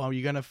like, oh, are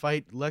you going to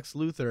fight Lex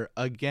Luthor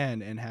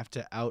again and have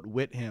to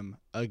outwit him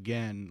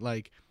again?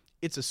 Like,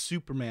 it's a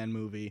Superman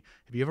movie.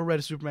 Have you ever read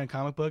a Superman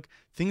comic book?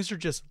 Things are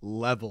just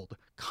leveled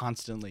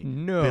constantly.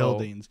 No.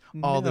 Buildings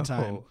all the No.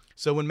 time.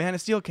 So when Man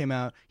of Steel came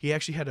out, he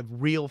actually had a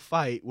real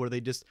fight where they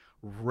just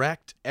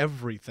wrecked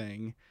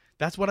everything.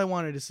 That's what I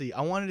wanted to see.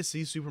 I wanted to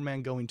see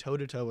Superman going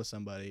toe-to-toe with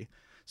somebody.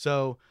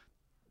 So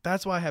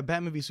that's why I have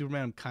Batman v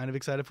Superman. I'm kind of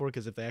excited for it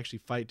because if they actually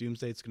fight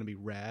Doomsday, it's going to be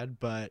rad.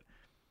 But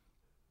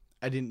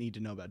I didn't need to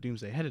know about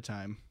Doomsday ahead of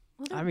time.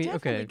 Well, they're I mean,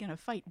 definitely okay. gonna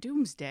fight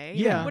Doomsday.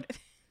 Yeah. What-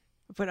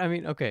 But I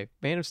mean, okay,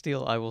 Man of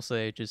Steel, I will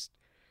say just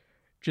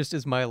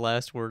as my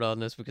last word on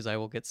this because I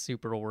will get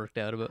super worked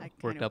I up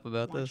kinda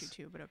about want this.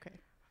 you to, but okay.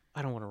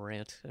 I don't want to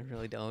rant. I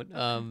really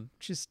don't.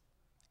 Just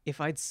if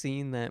I'd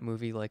seen that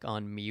movie like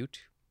on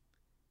mute,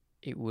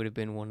 it would have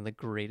been one of the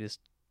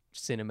greatest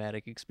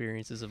cinematic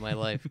experiences of my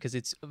life because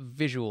it's a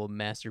visual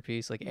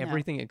masterpiece. Like Yeah.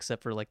 everything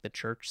except for like the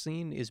church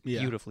scene is Yeah.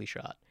 beautifully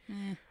shot.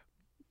 Eh.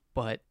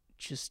 But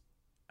just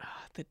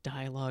the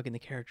dialogue and the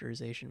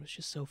characterization was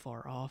just so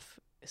far off,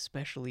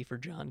 especially for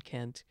John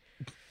Kent.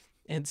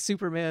 And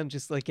Superman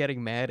just like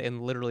getting mad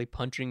and literally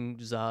punching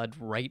Zod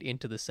right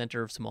into the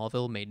center of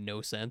Smallville made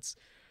no sense.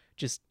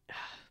 Just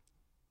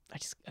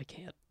I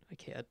can't.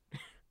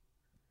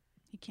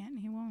 He can't.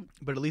 He won't.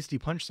 But at least he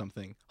punched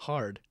something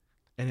hard,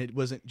 and it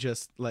wasn't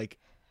just like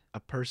a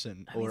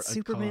person I mean, or a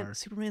Superman car.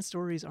 Superman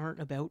stories aren't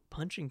about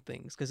punching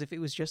things because if it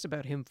was just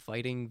about him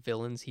fighting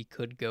villains he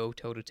could go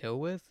toe to toe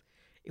with,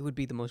 it would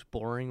be the most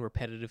boring,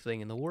 repetitive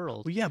thing in the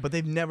world. Well, yeah, but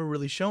they've never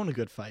really shown a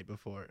good fight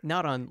before.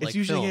 Not on like It's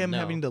usually film, him no.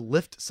 having to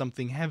lift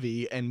something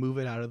heavy and move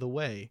it out of the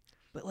way.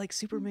 But like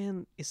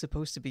Superman is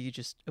supposed to be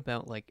just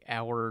about like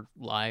our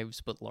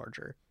lives but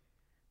larger.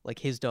 Like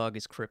his dog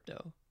is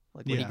Crypto.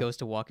 Like when he Yeah. goes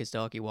to walk his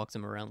dog, he walks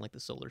him around like the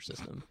solar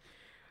system.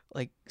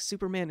 Like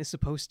Superman is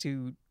supposed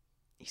to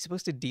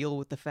deal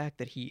with the fact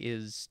that he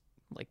is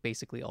like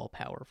basically all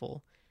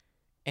powerful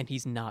and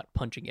he's not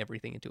punching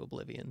everything into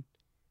oblivion.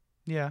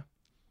 Yeah.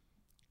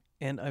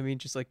 And I mean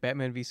just like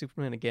Batman v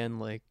Superman again,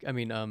 like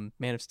Man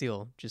of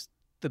Steel, just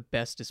the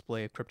best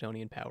display of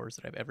Kryptonian powers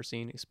that I've ever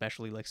seen,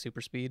 especially like super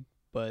speed,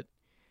 but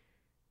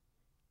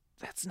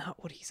that's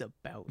not what he's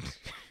about.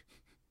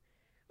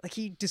 Like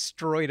he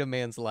destroyed a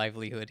man's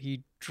livelihood.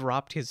 He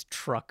dropped his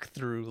truck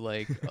through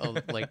like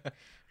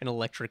an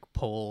electric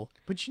pole.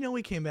 But you know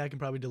he came back and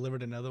probably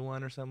delivered another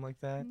one or something like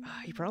that?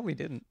 He probably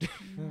didn't.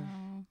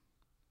 No.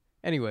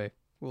 Anyway,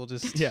 we'll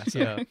just Yeah,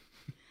 sorry. yeah.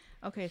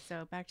 Okay,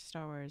 so back to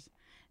Star Wars.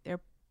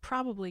 They're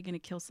probably going to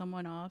kill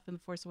someone off in The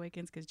Force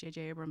Awakens because J.J.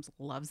 Abrams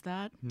loves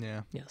that.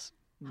 Yeah. Yes.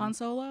 Han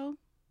Solo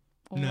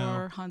or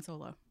No. Han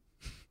Solo?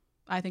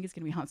 I think it's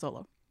going to be Han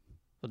Solo.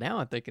 Well, now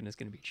I'm thinking it's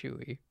going to be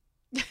Chewie.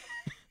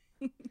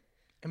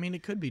 I mean,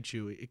 it could be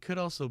Chewie. It could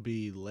also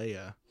be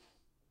Leia.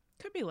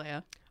 Could be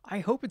Leia. I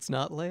hope it's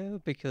not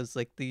Leia because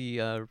like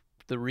the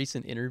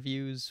recent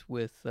interviews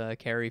with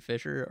Carrie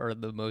Fisher are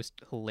the most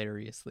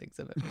hilarious things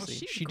I've ever Well, seen.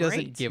 she's She doesn't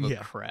great. give a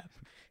Yeah. crap,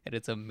 and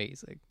it's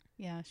amazing.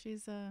 Yeah,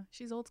 she's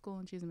old school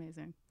and she's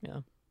amazing. Yeah.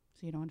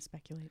 So you don't want to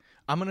speculate.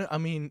 I'm not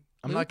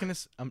Luke? gonna.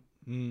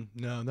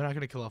 No, they're not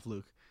gonna kill off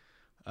Luke,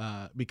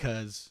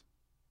 because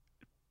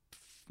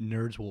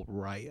nerds will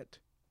riot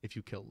if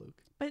you kill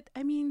Luke. But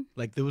I mean,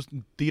 Like those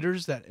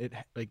theaters that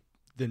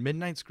the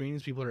midnight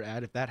screenings people are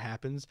at. If that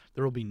happens,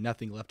 there will be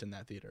nothing left in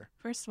that theater.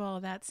 first of all,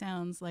 that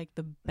sounds like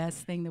the best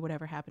thing that would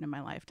ever happen in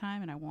my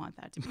lifetime, and I want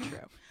that to be true.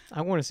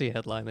 I want to see a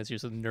headline that's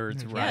just a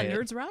nerds Yeah, riot. Yeah,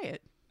 Nerds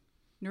Riot.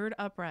 Nerd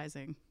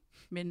Uprising.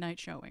 Midnight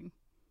showing.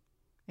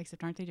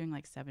 Except aren't they doing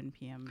like 7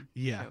 p.m.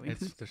 Yeah,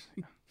 showings?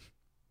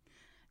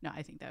 No,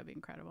 I think that would be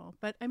incredible.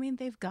 But I mean,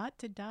 they've got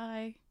to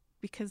die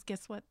because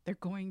guess what? They're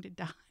going to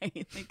die.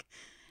 Like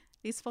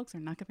these folks are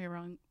not going to be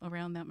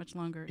around that much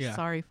longer. Yeah.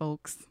 Sorry,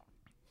 folks.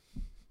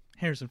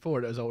 Harrison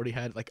Ford has already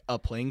had like a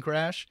plane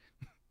crash.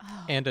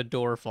 Oh, And a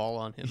door fall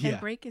on him. Yeah. and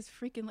break his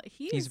freaking leg.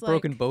 He's is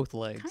broken like, both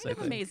legs, kind I of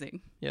think.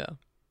 amazing. Yeah.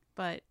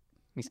 But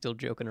He's still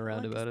joking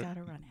around about it. got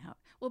to run out.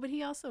 Well, but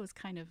he also is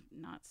kind of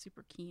not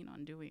super keen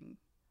on doing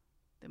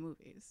the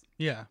movies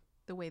Yeah,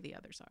 the way the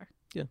others are.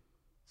 Yeah.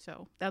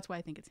 So that's why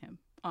I think it's him.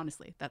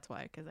 Honestly, that's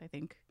why. Because I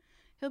think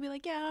he'll be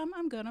like, yeah,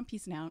 I'm good. I'm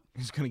peacing out.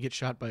 he's gonna get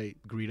shot by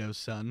Greedo's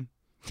son.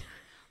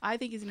 I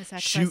think he's going to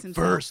sacrifice Shoot himself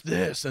first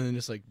this, and then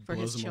just like for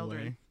blows his him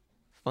children. away.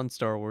 Fun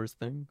Star Wars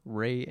thing.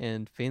 Rey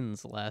and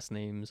Finn's last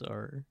names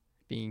are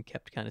being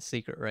kept kind of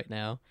secret right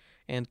now.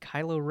 And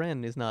Kylo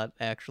Ren is not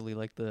actually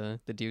like the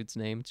dude's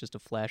name. It's just a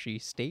flashy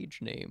stage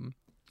name.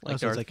 Like Oh,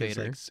 so Darth it's like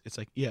Vader. it's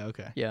like yeah,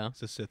 okay. Yeah.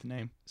 It's a Sith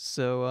name.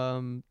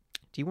 So,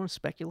 do you want to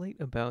speculate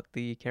about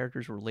the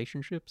characters'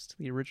 relationships to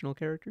the original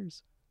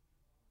characters?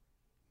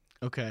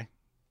 Okay.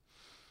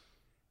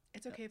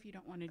 It's okay if you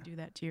don't want to do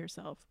that to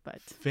yourself,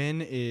 but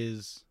Finn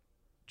is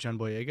John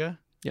Boyega?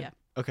 Yeah. Yeah.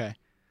 Okay.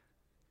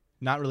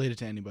 Not related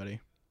to anybody.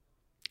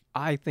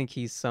 I think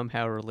he's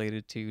somehow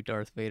related to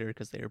Darth Vader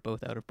because they are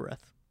both out of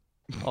breath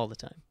all the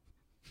time.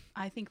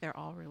 I think they're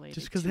all related.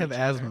 Just because to they have each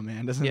asthma, other.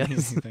 man, doesn't mean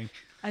Yes. anything.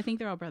 I think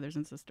they're all brothers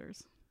and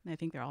sisters. And I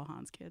think they're all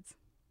Han's kids.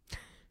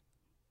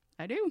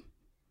 I do.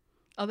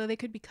 Although they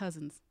could be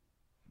cousins.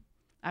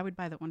 I would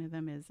buy that one of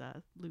them is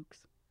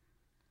Luke's.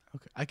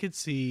 Okay. I could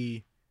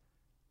see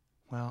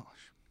well,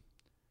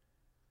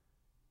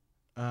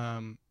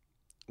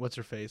 what's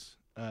her face?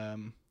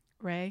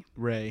 Ray.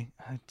 Ray.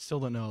 I still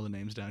don't know all the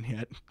names down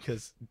yet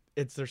because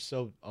they're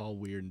so all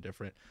weird and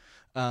different.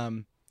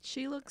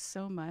 She looks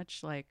so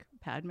much like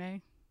Padme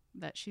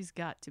that she's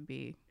got to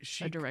be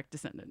She a direct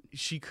descendant.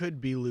 she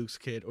could be Luke's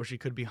kid, or she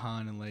could be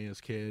Han and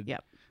Leia's kid.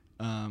 Yep.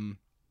 And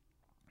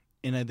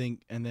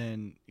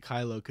then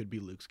Kylo could be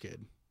Luke's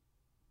kid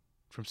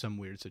from some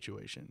weird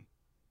situation.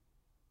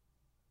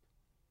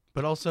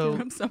 But also,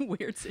 From some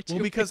weird situation.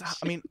 well, because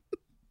I mean,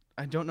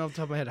 I don't know off the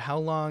top of my head, how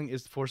long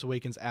is Force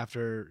Awakens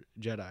after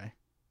Jedi?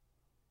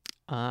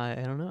 I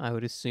don't know. I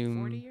would assume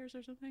 40 years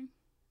or something.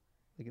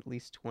 like at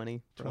least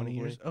 20. 20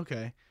 years. probably.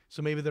 Okay,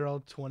 so maybe they're all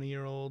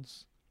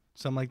 20-year-olds,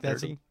 something like that.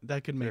 So 30.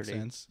 that could make 30.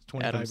 sense.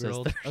 Adam says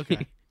 25-year-olds. 30.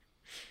 Okay.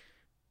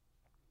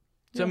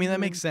 So I mean that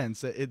makes sense.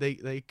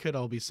 They could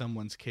all be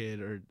someone's kid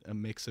or a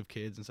mix of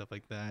kids and stuff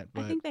like that.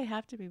 But I think they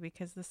have to be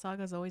because the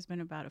saga's always been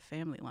about a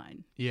family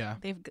line. yeah,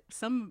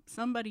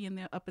 Somebody in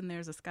there up in there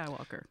is a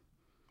Skywalker.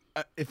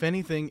 if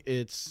anything,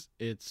 it's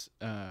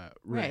Ray.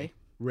 Ray.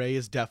 Ray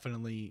is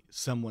definitely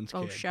someone's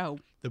Oh, kid. show.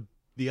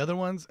 The other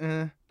ones,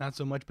 not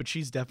so much. But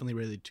she's definitely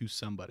related to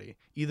somebody,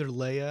 either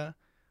Leia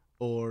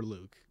or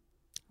Luke.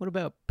 What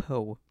about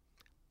Poe?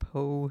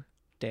 Poe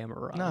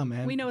Dameron. Nah,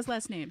 man. We know his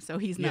last name, so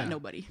he's Yeah. not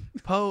nobody.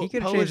 Poe. He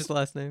could have Poe changed is his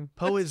last name.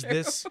 Poe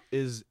That's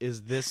is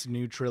this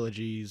new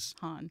trilogy's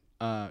Han.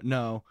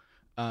 no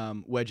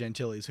Wedge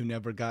Antilles, who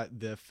never got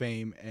the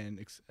fame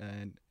and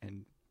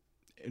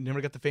never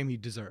got the fame he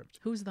deserved.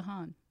 Who's the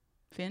Han?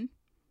 Finn?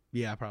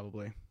 Yeah,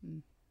 probably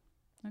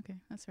Okay,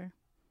 that's fair.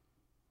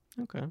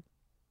 Okay.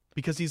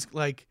 because he's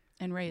like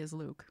And Ray is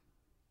Luke.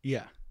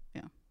 yeah.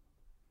 Yeah.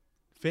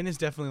 Finn is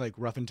definitely like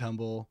rough and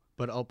tumble,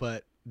 but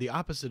the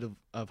opposite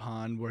of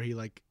Han, where he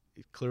like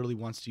clearly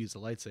wants to use the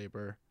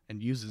lightsaber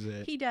and uses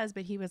it. He does,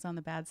 but he was on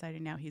the bad side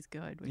and now he's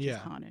good, which Yeah.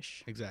 is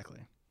Hanish. Exactly.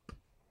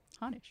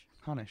 Hanish.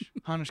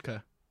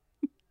 Hanishka.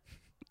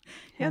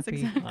 Yes,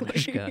 Happy exactly.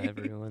 Hanukkah,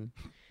 everyone.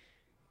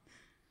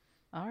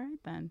 All right,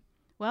 then.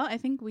 Well, I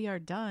think we are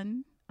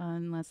done,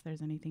 unless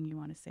there's anything you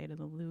want to say to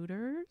the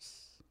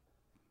looters.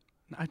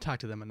 I talk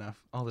to them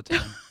enough all the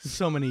time.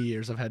 So many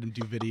years I've had to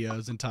do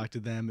videos and talk to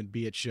them and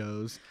be at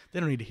shows. They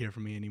don't need to hear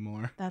from me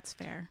anymore. That's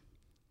fair.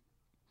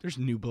 There's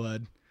new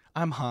blood.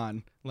 I'm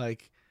Han.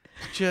 Like,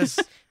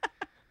 just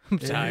I'm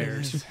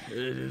tired.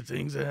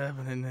 Things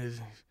happen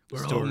and we're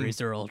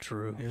Stories are all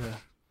true.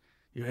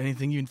 Yeah.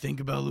 Anything you can think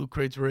about Loot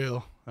Crate's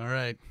real. All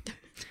right.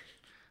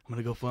 I'm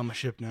gonna go fly my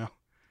ship now.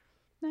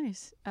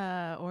 Nice.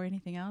 Or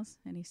anything else?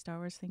 Any Star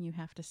Wars thing you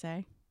have to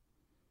say?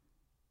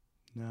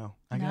 No.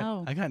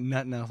 No. I got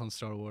nothing else on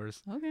Star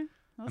Wars. Okay.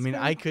 I mean,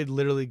 I could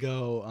literally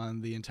go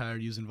on the entire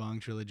Yuuzhan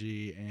Vong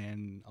trilogy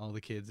and all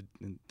the kids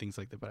and things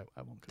like that, but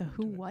I won't go The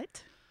who into it.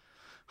 what?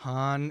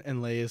 Han and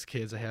Leia's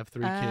kids. I have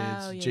 3 kids.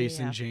 yeah,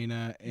 Jason, yeah.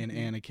 Jaina, and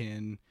Mhm.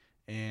 Anakin.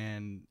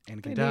 And They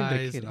Anakin named a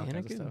dies kid and all kinds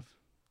of Anakin? stuff.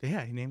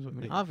 Yeah, he names I him.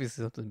 mean,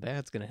 obviously something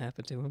bad's gonna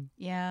happen to him.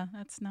 Yeah,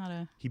 that's not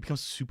a... He becomes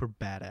super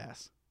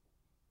badass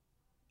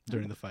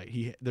during the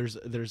fight. There's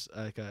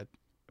like a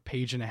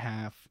page and a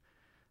half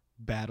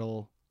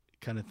battle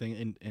kind of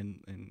thing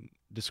in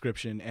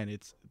description, and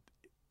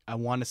I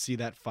want to see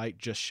that fight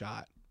just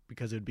shot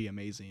because it would be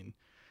amazing.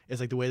 It's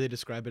like the way they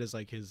describe it is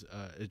like his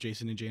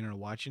Jason and Jane are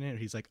watching it.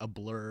 He's like a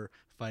blur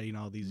fighting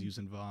all these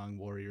Yuuzhan Vong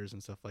warriors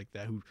and stuff like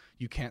that who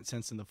you can't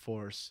sense in the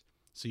Force,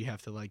 so you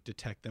have to like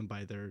detect them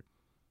by their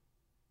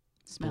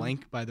Smell.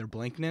 by their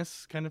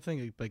blankness kind of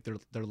thing. Like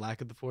their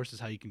lack of the Force is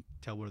how you can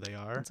tell where they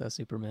are. That's how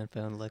Superman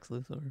found Lex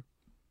Luthor.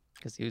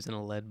 Because he was in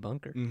a lead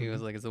bunker. He Mhm.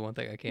 was like, it's the one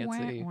thing I can't Wah,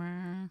 see.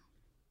 wah.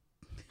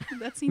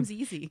 That seems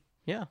easy.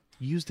 Yeah.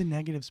 Use the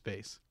negative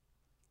space.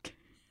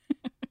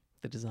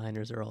 The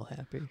designers are all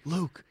happy.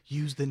 Luke,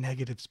 use the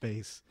negative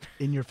space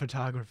in your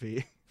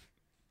photography.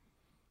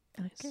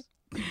 Okay.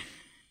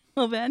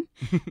 Well, Ben,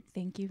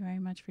 thank you very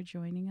much for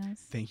joining us.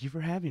 Thank you for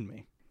having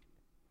me.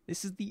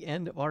 This is the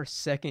end of our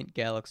second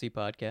Galaxy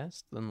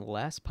podcast and the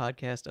last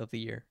podcast of the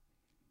year.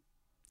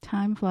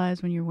 Time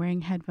flies when you're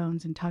wearing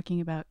headphones and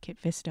talking about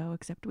Kit Fisto,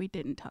 except we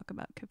didn't talk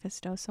about Kit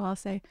Fisto. So I'll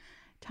say,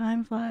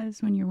 time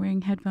flies when you're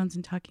wearing headphones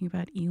and talking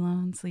about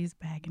Elon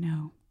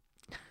Sleazebagno.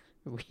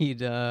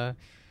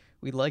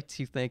 We'd like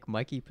to thank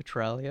Mikey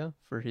Petralia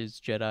for his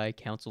Jedi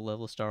Council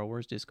level Star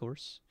Wars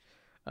discourse.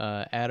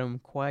 Adam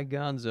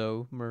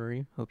Qui-Gonzo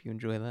Murray, hope you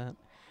enjoy that,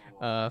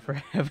 for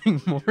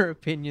having more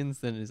opinions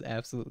than is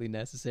absolutely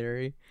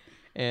necessary.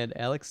 And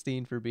Alex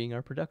Steen for being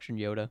our production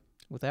Yoda.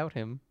 Without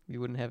him, we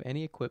wouldn't have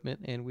any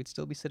equipment and we'd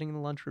still be sitting in the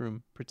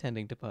lunchroom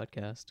pretending to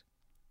podcast.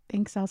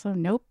 Thanks also.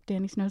 Nope,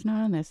 Danny Snow's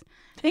not on this.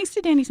 Thanks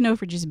to Danny Snow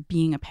for just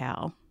being a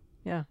pal.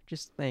 Yeah,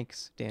 just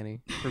thanks,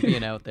 Danny, for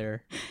being out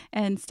there.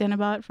 And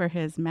Stenabot for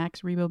his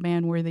Max Rebo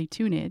Band worthy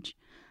tunage.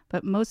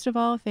 But most of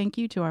all, thank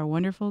you to our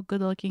wonderful,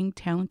 good-looking,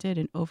 talented,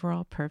 and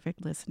overall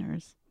perfect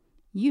listeners.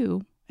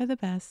 You are the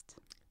best.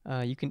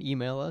 You can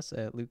email us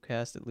at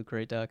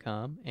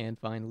lootcast@lootcrate.com and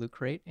find Loot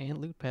Crate and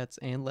Loot Pets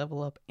and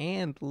Level Up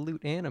and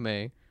Loot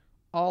Anime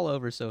all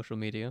over social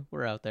media.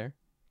 We're out there.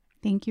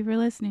 Thank you for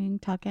listening.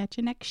 Talk at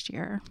you next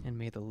year. And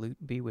may the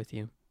loot be with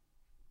you.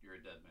 You're a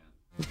dead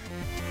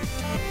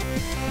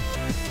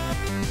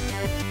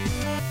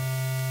man.